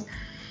saciados,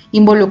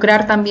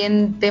 involucrar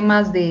también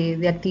temas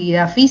de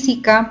actividad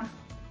física,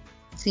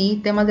 ¿sí?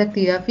 Temas de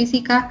actividad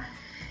física,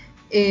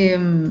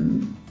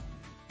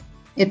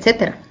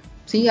 etcétera,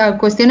 ¿sí? A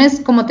cuestiones,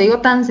 como te digo,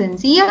 tan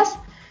sencillas,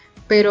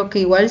 pero que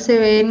igual se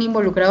ven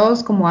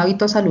involucrados como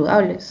hábitos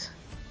saludables.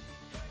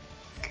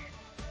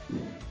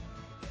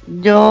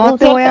 Yo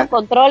te voy a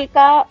control,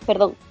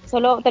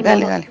 solo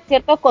terminamos. Dale.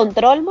 Cierto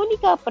control,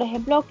 Mónica, por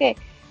ejemplo, que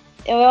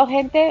yo veo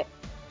gente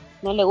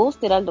no le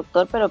gusta ir al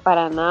doctor, pero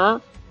para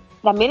nada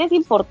también es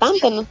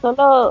importante, no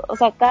solo, o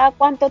sea, cada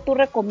cuánto tú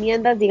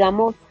recomiendas,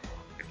 digamos,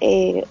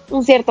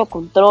 un cierto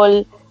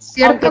control.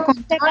 Aunque tú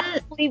sepas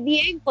muy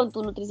bien con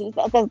tu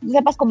nutricionista, tú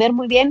sepas comer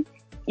muy bien,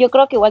 yo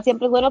creo que igual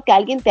siempre es bueno que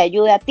alguien te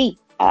ayude a ti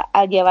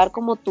a llevar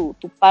como tu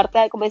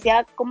parte, como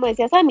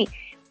decía Sami,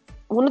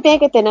 uno tiene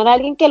que tener a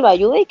alguien que lo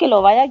ayude y que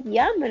lo vaya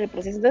guiando en el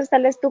proceso. Entonces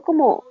tal vez tú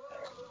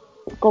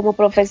como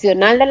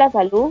profesional de la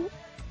salud,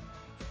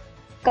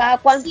 ¿cada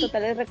cuánto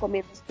tal vez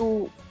recomiendas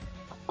tú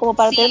como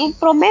para tener un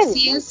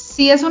promedio?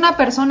 Si es una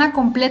persona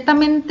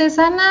completamente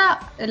sana,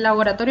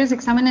 laboratorios y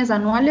exámenes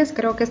anuales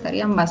creo que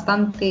estarían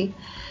bastante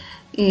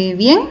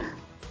bien.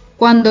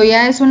 Cuando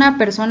ya es una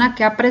persona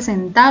que ha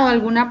presentado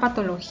alguna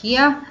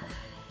patología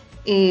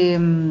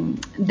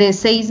de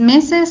 6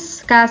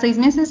 meses, cada 6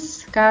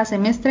 meses, cada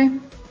semestre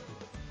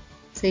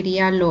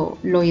sería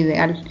lo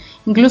ideal.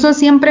 Incluso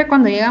siempre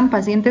cuando llegan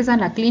pacientes a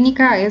la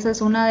clínica, esa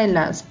es una de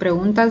las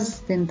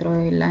preguntas dentro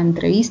de la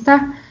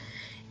entrevista,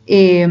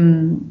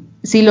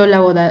 si los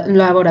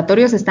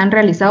laboratorios están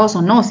realizados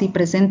o no, si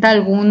presenta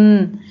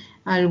algún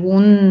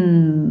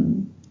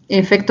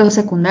efecto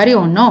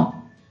secundario o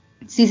no,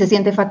 si se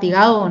siente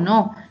fatigado o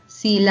no,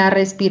 si la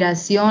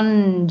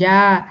respiración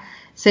ya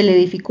se le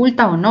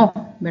dificulta o no,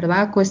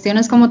 ¿verdad?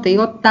 Cuestiones, como te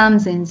digo, tan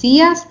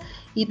sencillas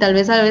y tal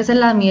vez a veces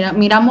las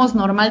miramos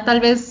normal,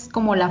 tal vez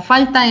como la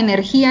falta de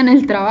energía en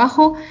el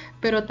trabajo,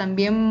 pero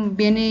también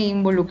viene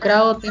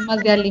involucrado temas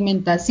de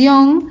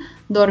alimentación,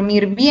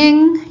 dormir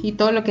bien y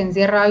todo lo que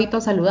encierra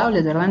hábitos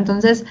saludables, ¿verdad?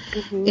 Entonces,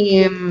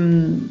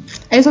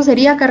 eso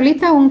sería,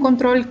 Carlita, un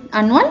control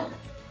anual,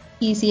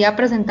 y si ya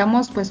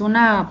presentamos pues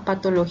una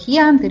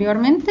patología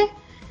anteriormente,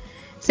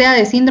 sea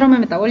de síndrome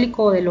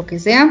metabólico o de lo que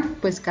sea,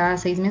 pues cada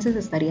 6 meses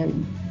estaría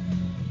bien.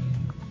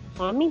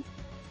 Mami.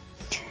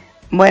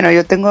 Bueno,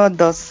 yo tengo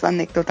 2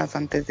 anécdotas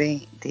antes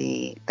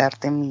de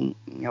darte mi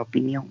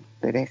opinión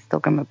de esto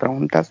que me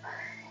preguntas.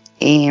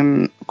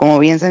 Como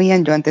bien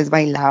sabían, yo antes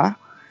bailaba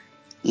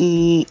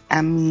y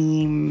a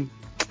mi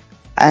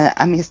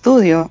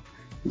estudio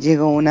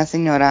llegó una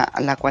señora a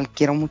la cual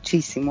quiero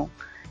muchísimo,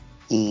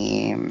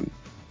 y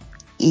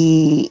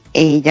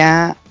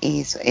ella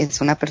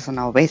es una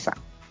persona obesa,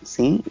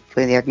 ¿sí?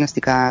 Fue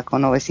diagnosticada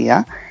con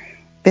obesidad,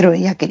 pero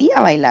ella quería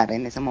bailar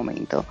en ese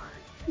momento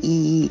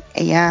y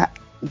ella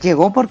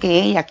llegó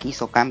porque ella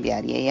quiso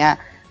cambiar y ella,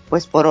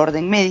 pues por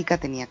orden médica,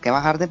 tenía que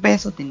bajar de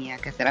peso, tenía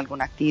que hacer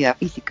alguna actividad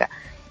física.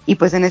 Y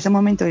pues en ese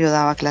momento yo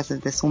daba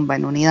clases de zumba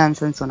en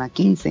Unidanza en zona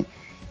 15.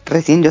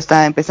 Recién yo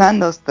estaba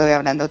empezando, estoy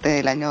hablándote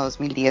del año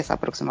 2010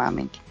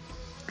 aproximadamente.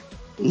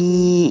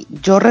 Y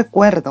yo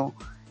recuerdo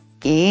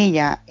que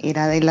ella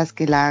era de las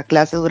que la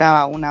clase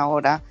duraba 1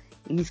 hora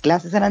y mis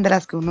clases eran de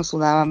las que uno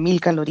sudaba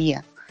 1000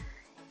 calorías.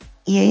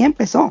 Y ella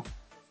empezó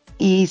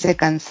y se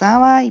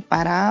cansaba y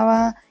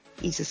paraba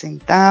y se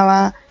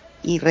sentaba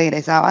y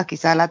regresaba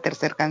quizá a la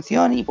tercera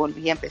canción y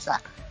volvía a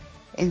empezar.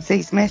 En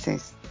 6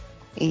 meses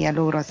ella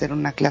logró hacer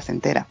una clase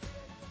entera,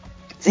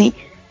 ¿sí?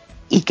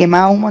 Y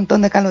quemaba un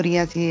montón de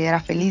calorías y era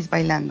feliz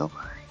bailando.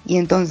 Y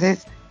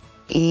entonces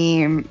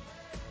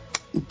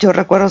yo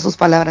recuerdo sus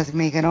palabras y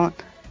me dijeron: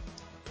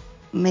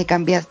 me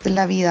cambiaste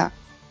la vida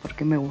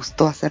porque me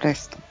gustó hacer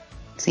esto,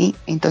 ¿sí?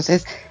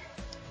 Entonces,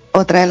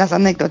 otra de las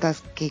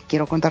anécdotas que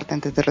quiero contarte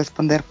antes de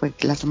responder fue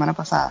que la semana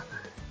pasada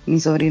mi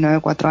sobrino de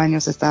 4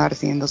 años estaba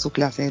recibiendo su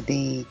clase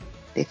de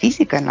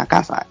física en la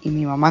casa y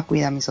mi mamá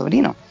cuida a mi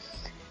sobrino.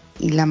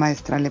 Y la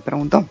maestra le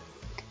preguntó: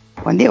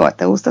 Juan Diego,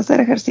 ¿te gusta hacer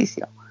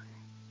ejercicio?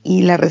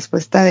 Y la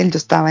respuesta de él, yo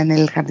estaba en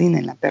el jardín,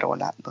 en la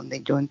pérgola,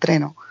 donde yo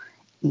entreno,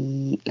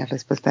 y la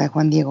respuesta de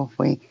Juan Diego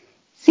fue: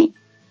 sí,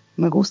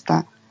 me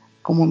gusta,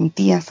 como mi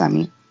tía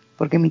Sami,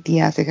 porque mi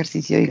tía hace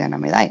ejercicio y gana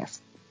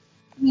medallas.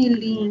 Muy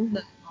lindo.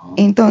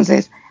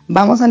 Entonces,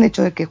 vamos al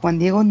hecho de que Juan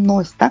Diego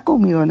no está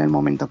conmigo en el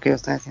momento que yo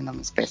estoy haciendo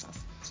mis pesas,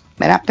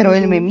 ¿verdad? Pero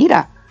él me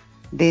mira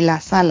de la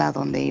sala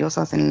donde ellos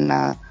hacen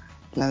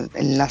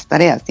las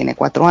tareas, tiene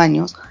 4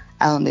 años,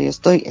 a donde yo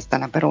estoy está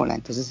en la pérgola.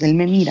 Entonces él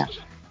me mira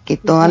que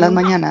todas las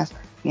mañanas,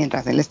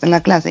 mientras él está en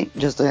la clase,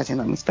 yo estoy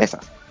haciendo mis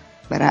pesas,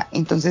 ¿verdad?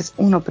 Entonces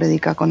uno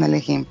predica con el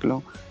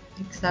ejemplo.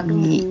 Exacto.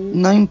 Y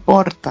no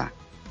importa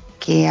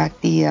qué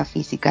actividad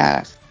física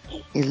hagas,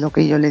 es lo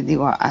que yo les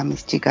digo a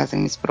mis chicas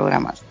en mis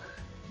programas.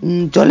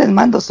 Yo les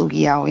mando su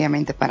guía,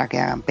 obviamente, para que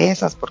hagan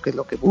pesas, porque es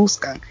lo que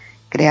buscan: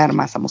 crear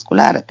masa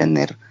muscular,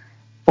 tener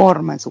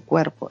forma en su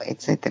cuerpo,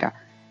 etcétera.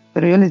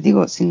 Pero yo les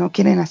digo, si no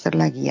quieren hacer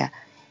la guía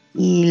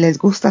y les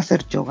gusta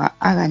hacer yoga,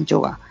 hagan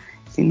yoga.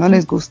 Si no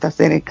les gusta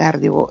hacer el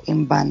cardio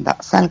en banda,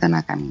 salgan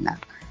a caminar.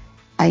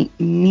 Hay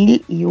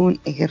 1001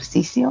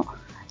 ejercicio.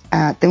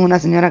 Tengo una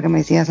señora que me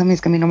decía: a mí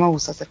es que a mí no me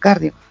gusta hacer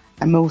cardio,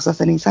 a mí me gusta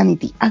hacer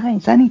Insanity. Haga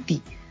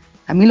Insanity.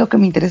 A mí lo que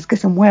me interesa es que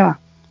se mueva.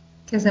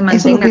 Que se mantenga.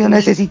 Eso es lo que yo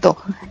necesito.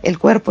 El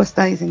cuerpo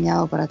está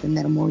diseñado para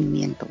tener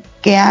movimiento.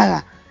 Que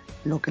haga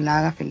lo que la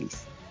haga feliz.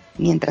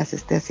 Mientras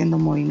esté haciendo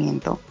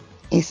movimiento,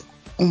 es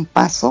un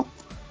paso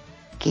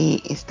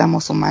que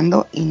estamos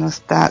sumando y no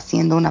está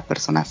siendo una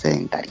persona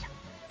sedentaria.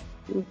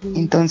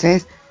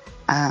 Entonces,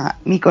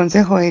 mi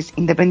consejo es,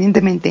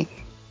 independientemente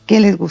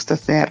qué les gusta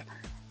hacer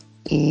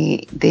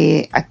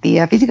de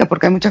actividad física,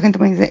 porque hay mucha gente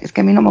que me dice: es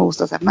que a mí no me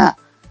gusta hacer nada.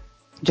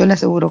 Yo le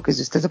aseguro que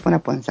si usted se pone a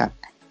pensar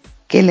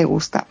qué le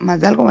gusta, más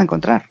de algo va a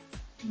encontrar.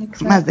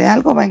 Exacto. Más de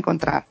algo va a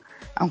encontrar.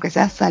 Aunque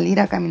sea salir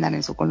a caminar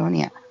en su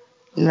colonia,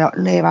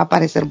 le va a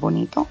parecer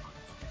bonito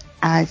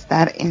a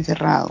estar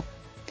encerrado,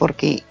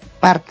 porque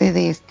parte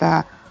de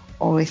esta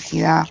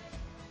obesidad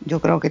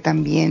yo creo que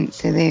también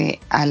se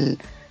debe al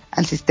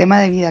sistema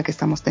de vida que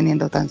estamos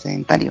teniendo tan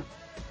sedentario,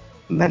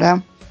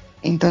 ¿verdad?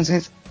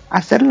 Entonces,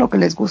 hacer lo que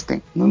les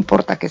guste, no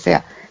importa que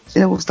sea. Si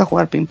les gusta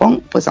jugar ping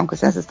pong, pues aunque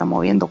sea se está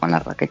moviendo con la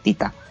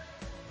raquetita,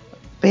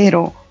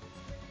 pero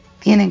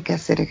tienen que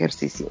hacer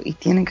ejercicio y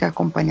tienen que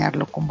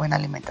acompañarlo con buena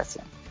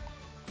alimentación.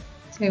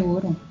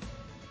 Seguro.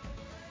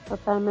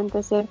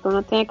 Totalmente cierto.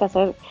 Uno tiene que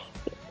hacer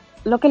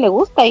lo que le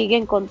gusta y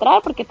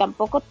encontrar, porque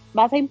tampoco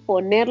vas a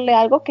imponerle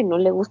algo que no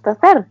le gusta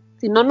hacer,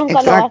 si no,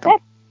 nunca lo va a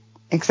hacer.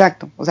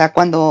 Exacto, o sea,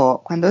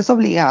 cuando es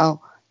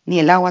obligado, ni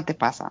el agua te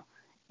pasa.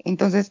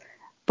 Entonces,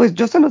 pues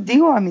yo se los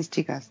digo a mis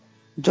chicas,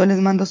 yo les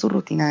mando su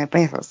rutina de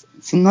pesas.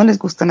 Si no les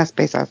gustan las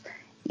pesas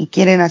y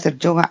quieren hacer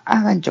yoga,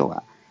 hagan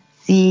yoga.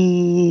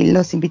 Si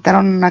los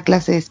invitaron a una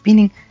clase de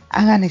spinning,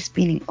 hagan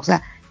spinning. O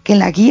sea, que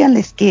la guía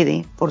les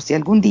quede por si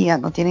algún día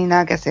no tienen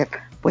nada que hacer,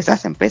 pues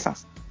hacen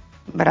pesas,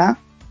 ¿verdad?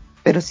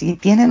 Pero si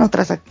tienen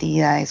otras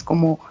actividades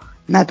como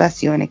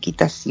natación,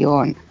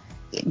 equitación,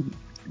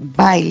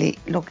 baile,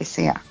 lo que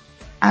sea,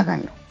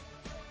 háganlo.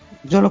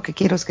 Yo lo que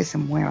quiero es que se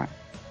muevan.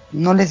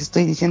 No les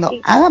estoy diciendo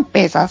hagan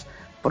pesas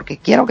porque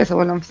quiero que se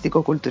vuelvan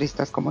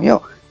fisicoculturistas como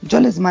yo.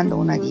 Yo les mando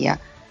una guía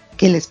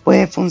que les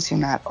puede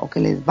funcionar o que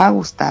les va a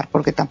gustar,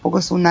 porque tampoco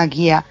es una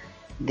guía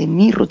de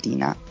mi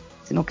rutina,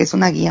 sino que es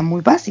una guía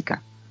muy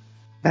básica,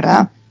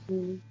 ¿verdad?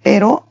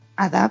 Pero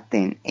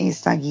adapten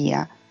esa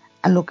guía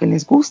a lo que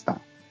les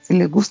gusta. Si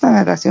les gusta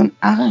natación,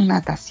 hagan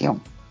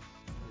natación,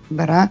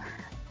 ¿verdad?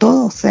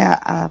 Todo sea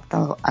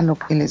adaptado a lo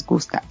que les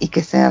gusta y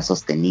que sea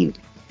sostenible,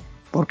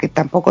 porque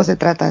tampoco se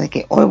trata de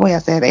que hoy voy a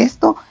hacer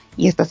esto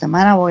y esta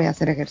semana voy a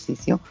hacer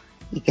ejercicio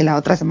y que la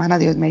otra semana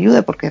Dios me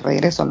ayude porque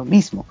regreso a lo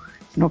mismo,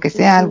 sino que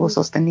sea algo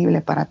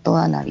sostenible para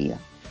toda la vida.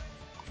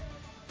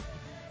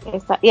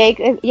 Y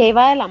ahí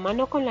va de la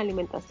mano con la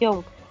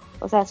alimentación.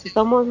 O sea,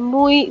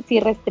 si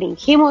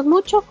restringimos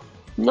mucho,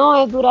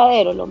 no es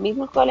duradero. Lo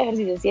mismo con el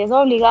ejercicio. Si es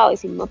obligado y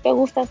si no te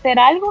gusta hacer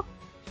algo,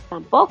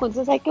 tampoco.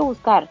 Entonces hay que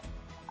buscar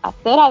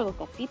hacer algo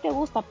que a ti te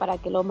gusta para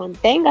que lo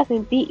mantengas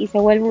en ti y se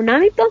vuelva un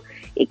hábito,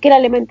 y que la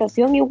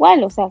alimentación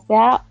igual, o sea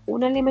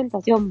una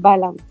alimentación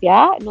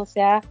balanceada, no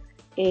sea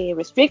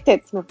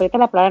restricted, se me olvida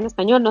la palabra en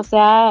español, no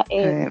sea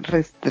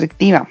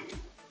restrictiva.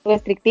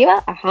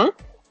 Restrictiva, ajá.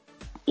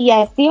 Y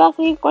así vas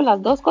a ir con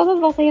las dos cosas,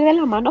 vas a ir de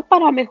la mano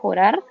para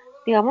mejorar,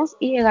 digamos,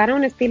 y llegar a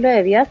un estilo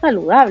de vida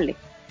saludable.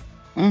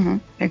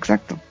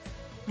 Exacto.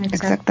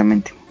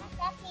 Exactamente.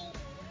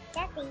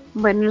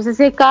 Bueno, no sé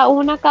si cada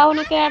uno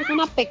quiere darse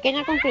una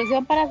pequeña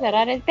conclusión para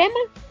cerrar el tema.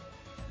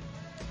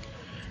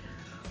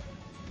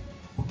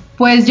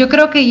 Pues yo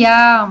creo que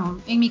ya,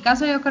 en mi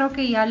caso yo creo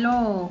que ya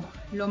lo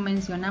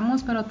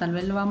mencionamos, pero tal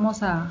vez lo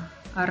vamos a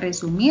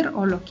resumir,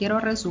 o lo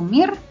quiero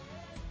resumir.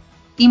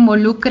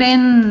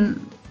 Involucren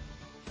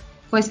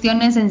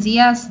cuestiones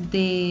sencillas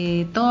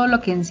de todo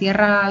lo que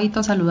encierra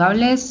hábitos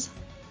saludables,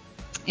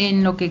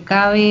 en lo que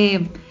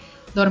cabe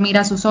dormir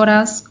a sus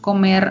horas,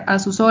 comer a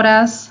sus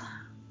horas,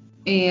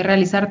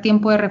 realizar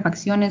tiempo de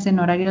refacciones en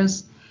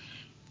horarios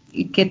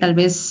que tal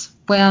vez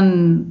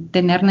puedan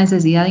tener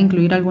necesidad de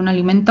incluir algún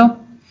alimento.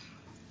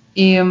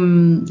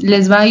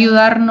 Les va a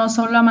ayudar no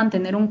solo a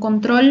mantener un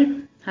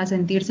control, a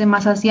sentirse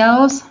más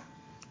saciados.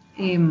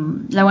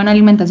 La buena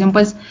alimentación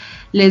pues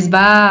les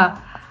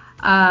va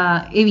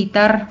a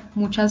evitar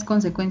muchas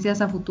consecuencias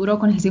a futuro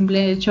con el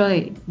simple hecho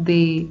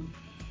de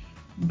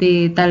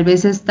tal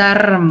vez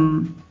estar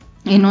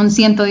en un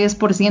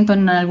 110%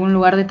 en algún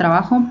lugar de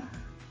trabajo.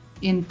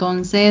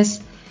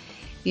 Entonces,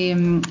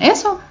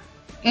 eso,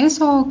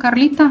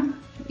 Carlita,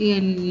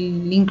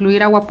 el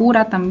incluir agua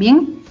pura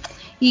también,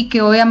 y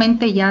que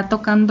obviamente ya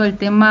tocando el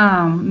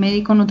tema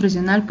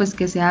médico-nutricional, pues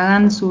que se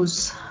hagan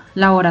sus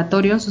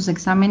laboratorios, sus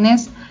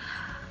exámenes,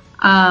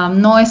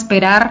 no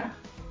esperar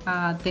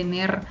a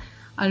tener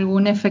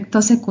algún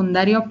efecto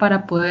secundario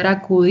para poder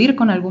acudir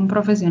con algún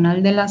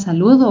profesional de la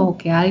salud o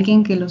que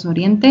alguien que los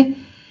oriente.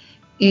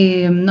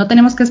 No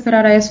tenemos que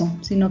esperar a eso,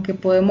 sino que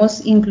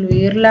podemos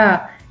incluir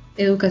la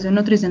educación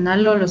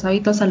nutricional o los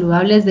hábitos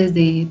saludables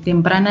desde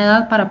temprana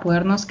edad para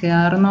podernos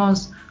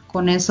quedarnos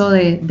con eso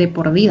de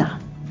por vida,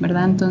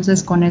 ¿verdad?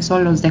 Entonces con eso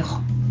los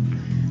dejo.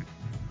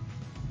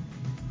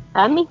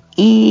 Ami.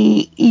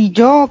 Y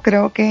yo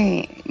creo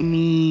que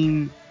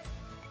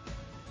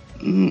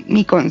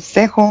mi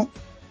consejo,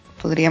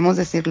 podríamos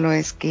decirlo,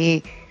 es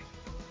que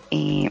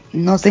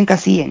no se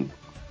encasillen,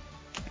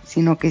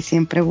 sino que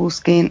siempre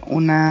busquen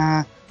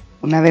una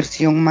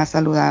versión más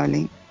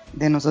saludable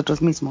de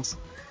nosotros mismos.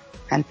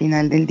 Al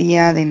final del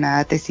día de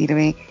nada te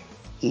sirve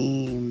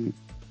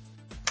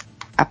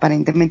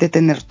aparentemente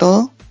tener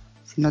todo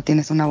si no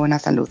tienes una buena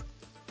salud,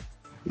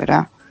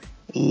 ¿verdad?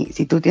 Y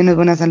si tú tienes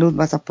buena salud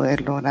vas a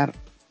poder lograr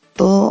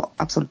todo,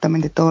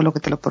 absolutamente todo lo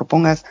que te lo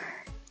propongas,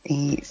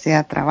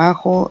 sea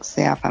trabajo,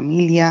 sea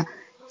familia,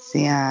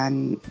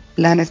 sean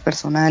planes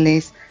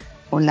personales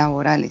o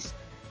laborales.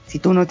 Si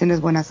tú no tienes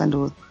buena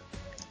salud,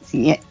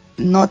 si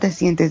no te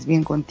sientes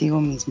bien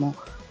contigo mismo,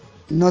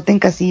 no te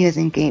encasilles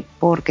en que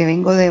porque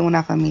vengo de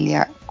una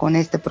familia con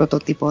este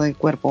prototipo de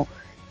cuerpo,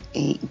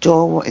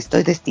 yo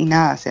estoy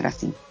destinada a ser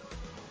así.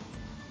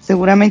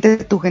 Seguramente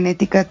tu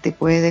genética te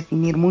puede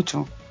definir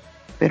mucho,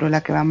 pero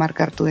la que va a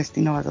marcar tu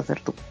destino vas a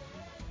ser tú,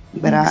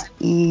 ¿verdad?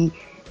 Y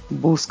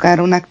buscar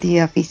una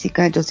actividad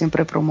física, yo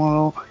siempre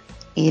promuevo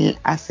el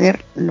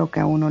hacer lo que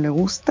a uno le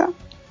gusta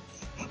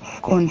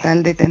con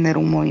tal de tener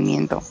un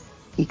movimiento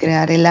y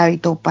crear el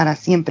hábito para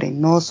siempre,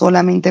 no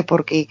solamente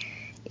porque,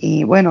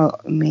 bueno,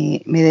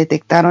 me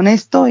detectaron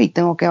esto y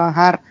tengo que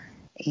bajar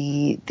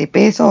de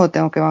peso o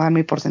tengo que bajar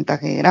mi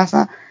porcentaje de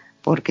grasa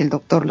porque el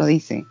doctor lo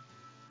dice.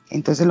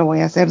 Entonces lo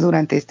voy a hacer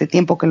durante este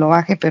tiempo que lo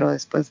baje, pero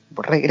después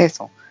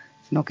regreso,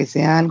 sino que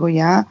sea algo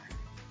ya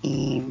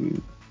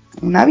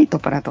un hábito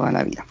para toda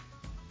la vida.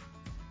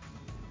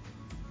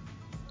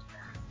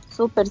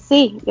 Súper,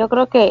 sí, yo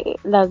creo que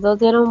las dos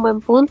dieron un buen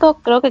punto.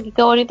 Creo que aquí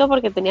qué bonito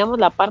porque teníamos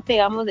la parte,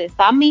 digamos, de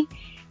Sammy,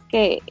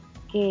 que,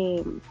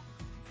 que,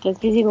 que es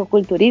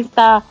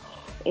físico-culturista,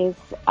 es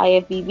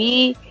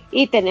IFBB,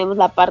 y tenemos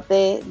la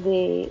parte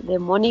de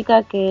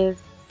Mónica, que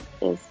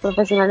es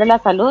profesional de la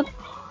salud.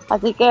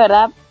 Así que, de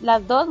verdad,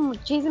 las dos,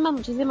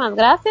 muchísimas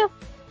gracias.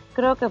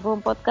 Creo que fue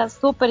un podcast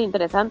súper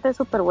interesante,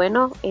 súper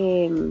bueno.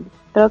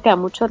 Creo que a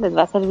muchos les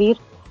va a servir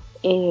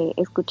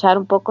escuchar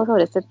un poco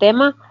sobre este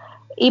tema.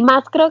 Y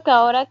más creo que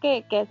ahora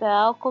que se ha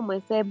dado como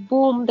ese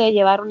boom de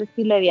llevar un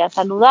estilo de vida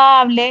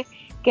saludable,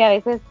 que a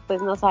veces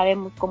pues no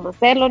sabemos cómo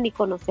hacerlo, ni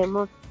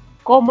conocemos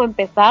cómo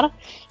empezar.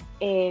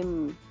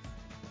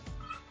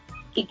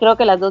 Y creo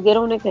que las dos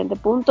dieron un excelente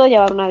punto.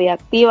 Llevar una vida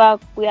activa,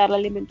 cuidar la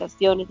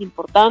alimentación es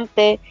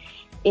importante,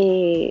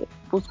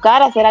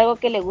 buscar hacer algo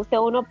que le guste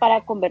a uno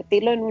para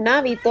convertirlo en un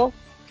hábito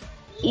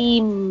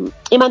y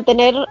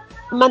mantener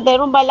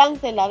un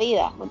balance en la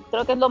vida.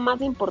 Creo que es lo más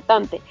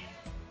importante.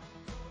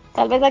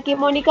 Tal vez aquí,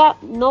 Mónica,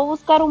 no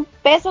buscar un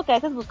peso, que a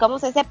veces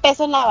buscamos ese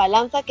peso en la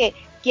balanza, que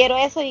quiero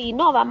eso, y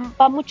no,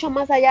 va mucho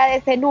más allá de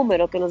ese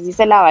número que nos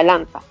dice la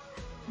balanza.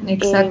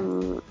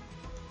 Exacto.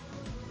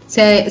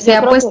 Se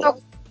ha puesto...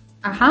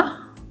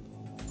 Ajá.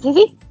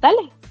 Sí,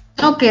 dale.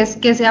 No, que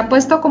se ha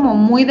puesto como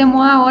muy de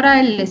moda ahora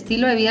el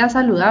estilo de vida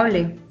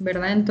saludable,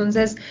 ¿verdad?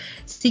 Entonces,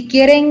 si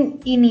quieren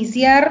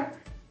iniciar,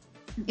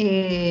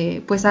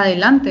 pues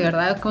adelante,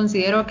 ¿verdad?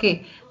 Considero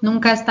que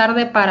nunca es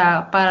tarde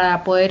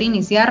para poder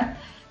iniciar.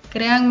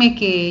 Créanme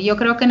que yo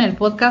creo que en el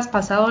podcast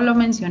pasado lo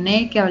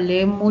mencioné, que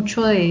hablé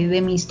mucho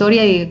de mi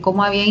historia y de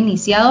cómo había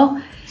iniciado.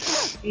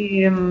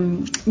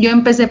 Yo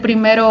empecé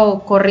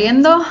primero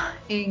corriendo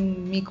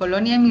en mi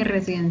colonia, en mi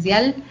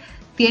residencial.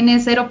 Tiene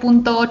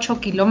 0.8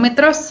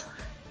 kilómetros.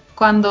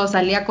 Cuando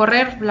salí a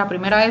correr, la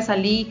primera vez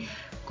salí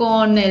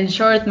con el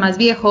short más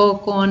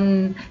viejo,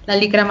 con la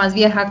licra más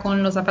vieja,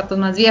 con los zapatos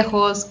más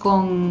viejos,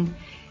 con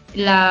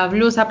la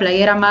blusa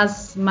playera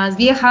más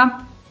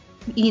vieja,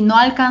 y no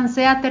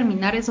alcancé a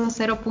terminar esos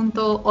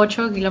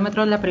 0.8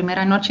 kilómetros la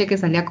primera noche que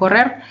salí a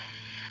correr.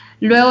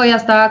 Luego ya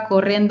estaba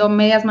corriendo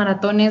medias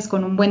maratones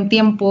con un buen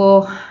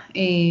tiempo,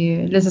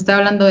 les estoy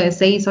hablando de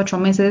 6-8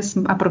 meses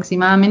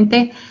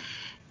aproximadamente.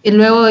 Y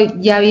luego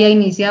ya había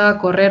iniciado a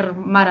correr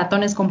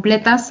maratones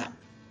completas.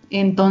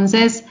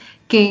 Entonces,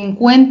 que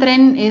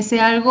encuentren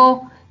ese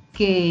algo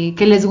que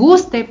les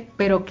guste,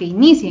 pero que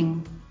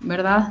inicien,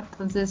 ¿verdad?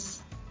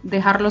 Entonces,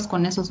 dejarlos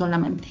con eso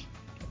solamente.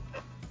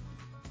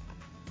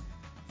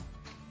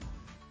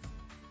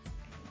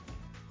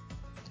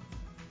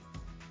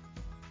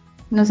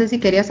 No sé si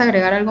querías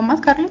agregar algo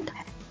más, Carlita.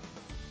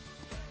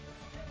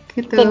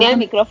 Tenía el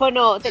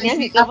micrófono mute.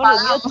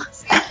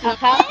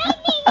 Ajá.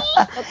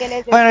 Lo que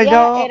les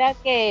decía era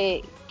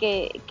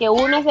que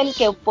uno es el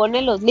que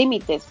pone los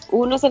límites,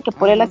 uno es el que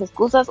pone las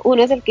excusas,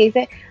 uno es el que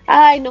dice,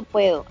 ay, no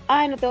puedo,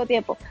 ay, no tengo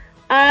tiempo,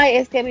 ay,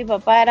 es que mi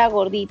papá era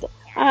gordito,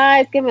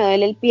 ay, es que me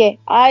duele el pie,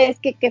 ay, es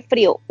que qué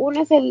frío.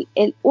 Uno es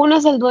uno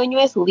es el dueño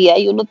de su vida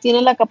y uno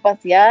tiene la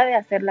capacidad de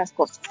hacer las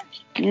cosas.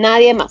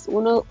 Nadie más.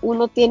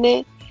 Uno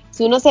tiene,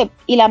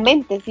 y la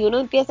mente, si uno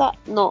empieza,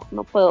 no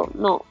puedo,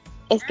 no,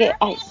 es que,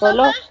 ay,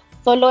 solo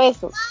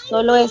eso,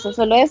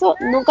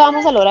 nunca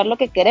vamos a lograr lo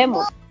que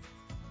queremos.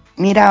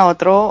 Mira,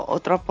 otro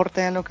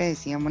aporte a lo que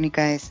decía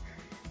Mónica es,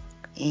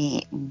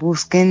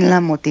 busquen la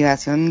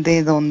motivación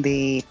de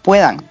donde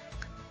puedan,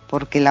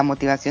 porque la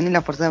motivación y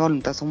la fuerza de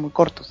voluntad son muy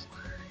cortos.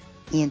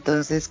 Y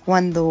entonces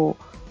cuando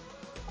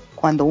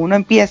uno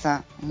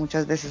empieza,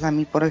 muchas veces a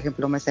mí, por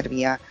ejemplo, me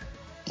servía,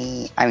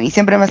 a mí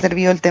siempre me ha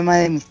servido el tema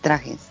de mis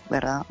trajes,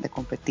 ¿verdad? De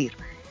competir.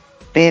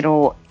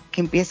 Pero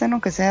que empiecen,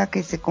 aunque sea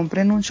que se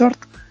compren un short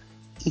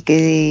y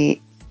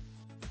que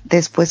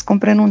después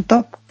compren un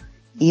top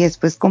y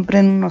después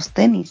compren unos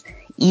tenis.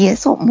 Y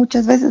eso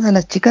muchas veces a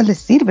las chicas les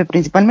sirve,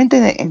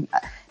 principalmente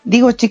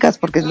digo chicas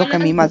porque es lo que a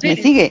mí más me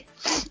sigue.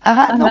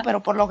 Ajá, no,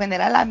 pero por lo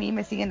general a mí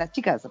me siguen las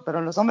chicas,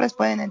 pero los hombres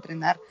pueden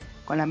entrenar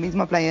con la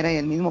misma playera y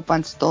el mismo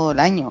pants todo el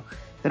año,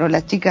 pero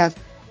las chicas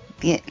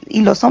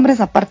y los hombres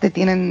aparte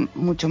tienen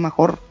mucho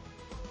mejor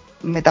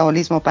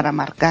metabolismo para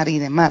marcar y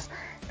demás,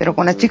 pero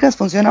con las chicas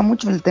funciona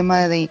mucho el tema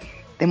de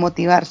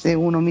motivarse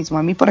uno mismo.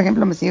 A mí, por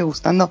ejemplo, me sigue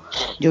gustando,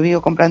 yo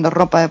vivo comprando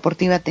ropa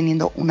deportiva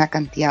teniendo una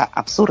cantidad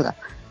absurda,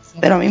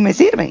 pero a mí me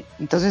sirve.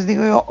 Entonces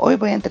digo yo, hoy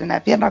voy a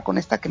entrenar pierna con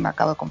esta que me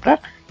acabo de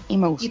comprar y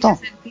me gustó.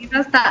 Y te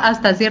sentís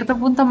hasta cierto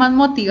punto más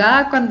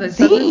motivada cuando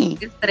estás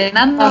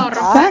estrenando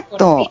ropa.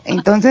 Exacto.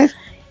 Entonces,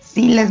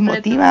 si les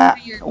motiva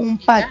un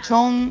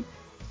pachón,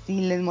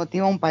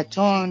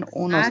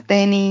 unos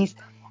tenis,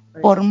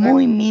 por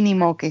muy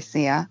mínimo que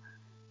sea,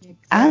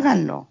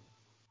 háganlo.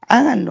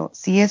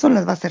 Si eso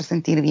les va a hacer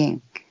sentir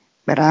bien,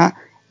 ¿verdad?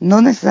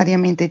 No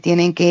necesariamente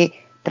tienen que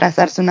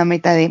trazarse una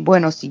meta de,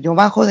 bueno, si yo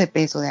bajo de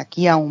peso de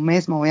aquí a un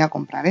mes me voy a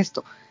comprar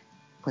esto.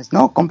 pues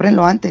no,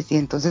 cómprenlo antes y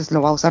entonces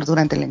lo va a usar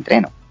durante el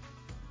entreno,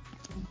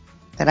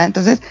 ¿verdad?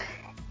 Entonces,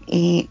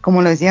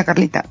 como lo decía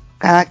Carlita,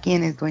 cada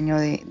quien es dueño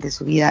de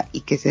su vida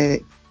y que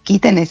se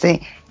quiten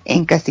ese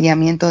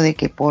encasillamiento de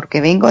que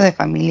porque vengo de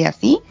familia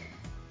así,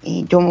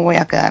 yo me voy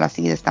a quedar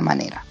así de esta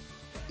manera,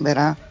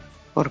 ¿verdad?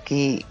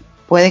 Porque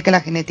puede que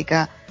la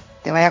genética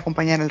te vaya a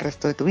acompañar el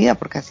resto de tu vida,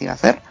 porque así va a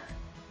ser,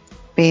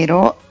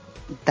 pero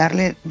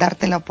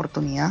darte la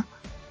oportunidad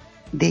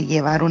de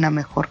llevar una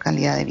mejor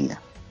calidad de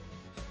vida.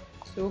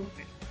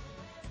 Súper.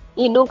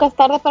 Y nunca es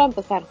tarde para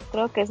empezar,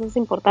 creo que eso es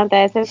importante.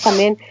 A veces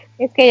también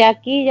es que ya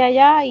aquí, ya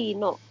allá, y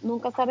no,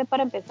 nunca es tarde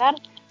para empezar.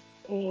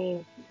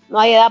 No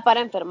hay edad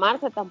para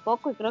enfermarse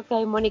tampoco, y creo que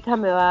ahí Mónica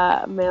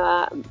va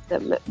a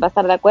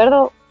estar de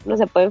acuerdo. No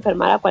se puede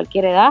enfermar a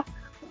cualquier edad,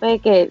 puede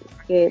que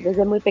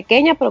desde muy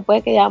pequeña, pero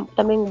puede que ya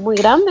también muy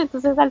grande,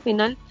 entonces al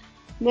final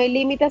no hay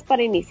límites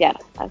para iniciar.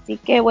 Así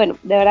que bueno,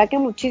 de verdad que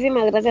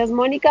muchísimas gracias,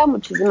 Mónica,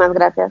 muchísimas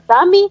gracias,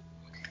 Tami.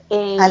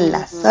 A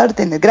las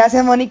órdenes.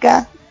 Gracias,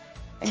 Mónica.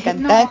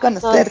 Encantada de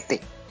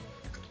conocerte.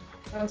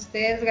 A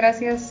ustedes,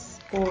 gracias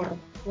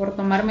por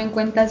tomarme en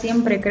cuenta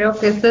siempre. Creo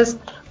que este es,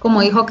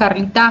 como dijo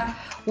Carlita,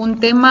 un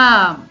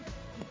tema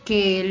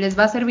que les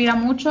va a servir a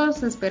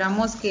muchos.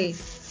 Esperamos que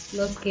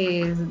los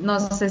que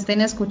nos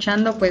estén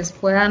escuchando pues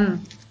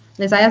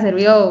les haya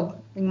servido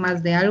en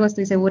más de algo.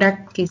 Estoy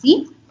segura que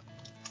sí,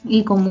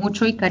 y con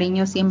mucho y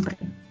cariño siempre.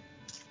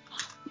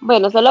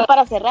 Bueno, solo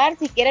para cerrar,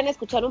 si quieren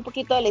escuchar un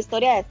poquito de la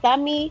historia de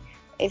Tami,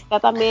 está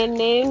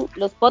también en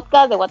los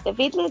podcasts de What the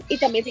Fitness, y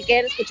también si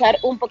quieren escuchar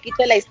un poquito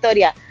de la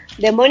historia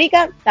de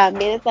Mónica,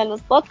 también están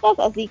los podcasts,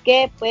 así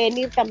que pueden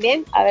ir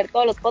también a ver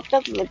todos los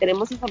podcasts donde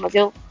tenemos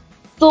información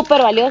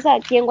súper valiosa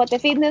aquí en What the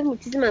Fitness.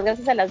 Muchísimas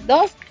gracias a las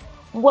dos,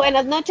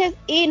 buenas noches,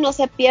 y no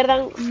se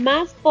pierdan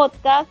más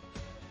podcasts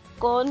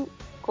con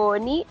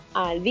Connie,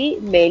 Albi,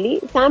 Meli,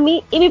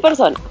 Tami y mi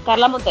persona,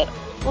 Carla Montero.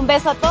 Un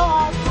beso a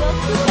todas.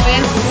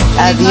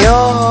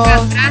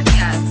 Adiós.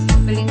 Gracias.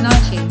 Feliz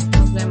noche.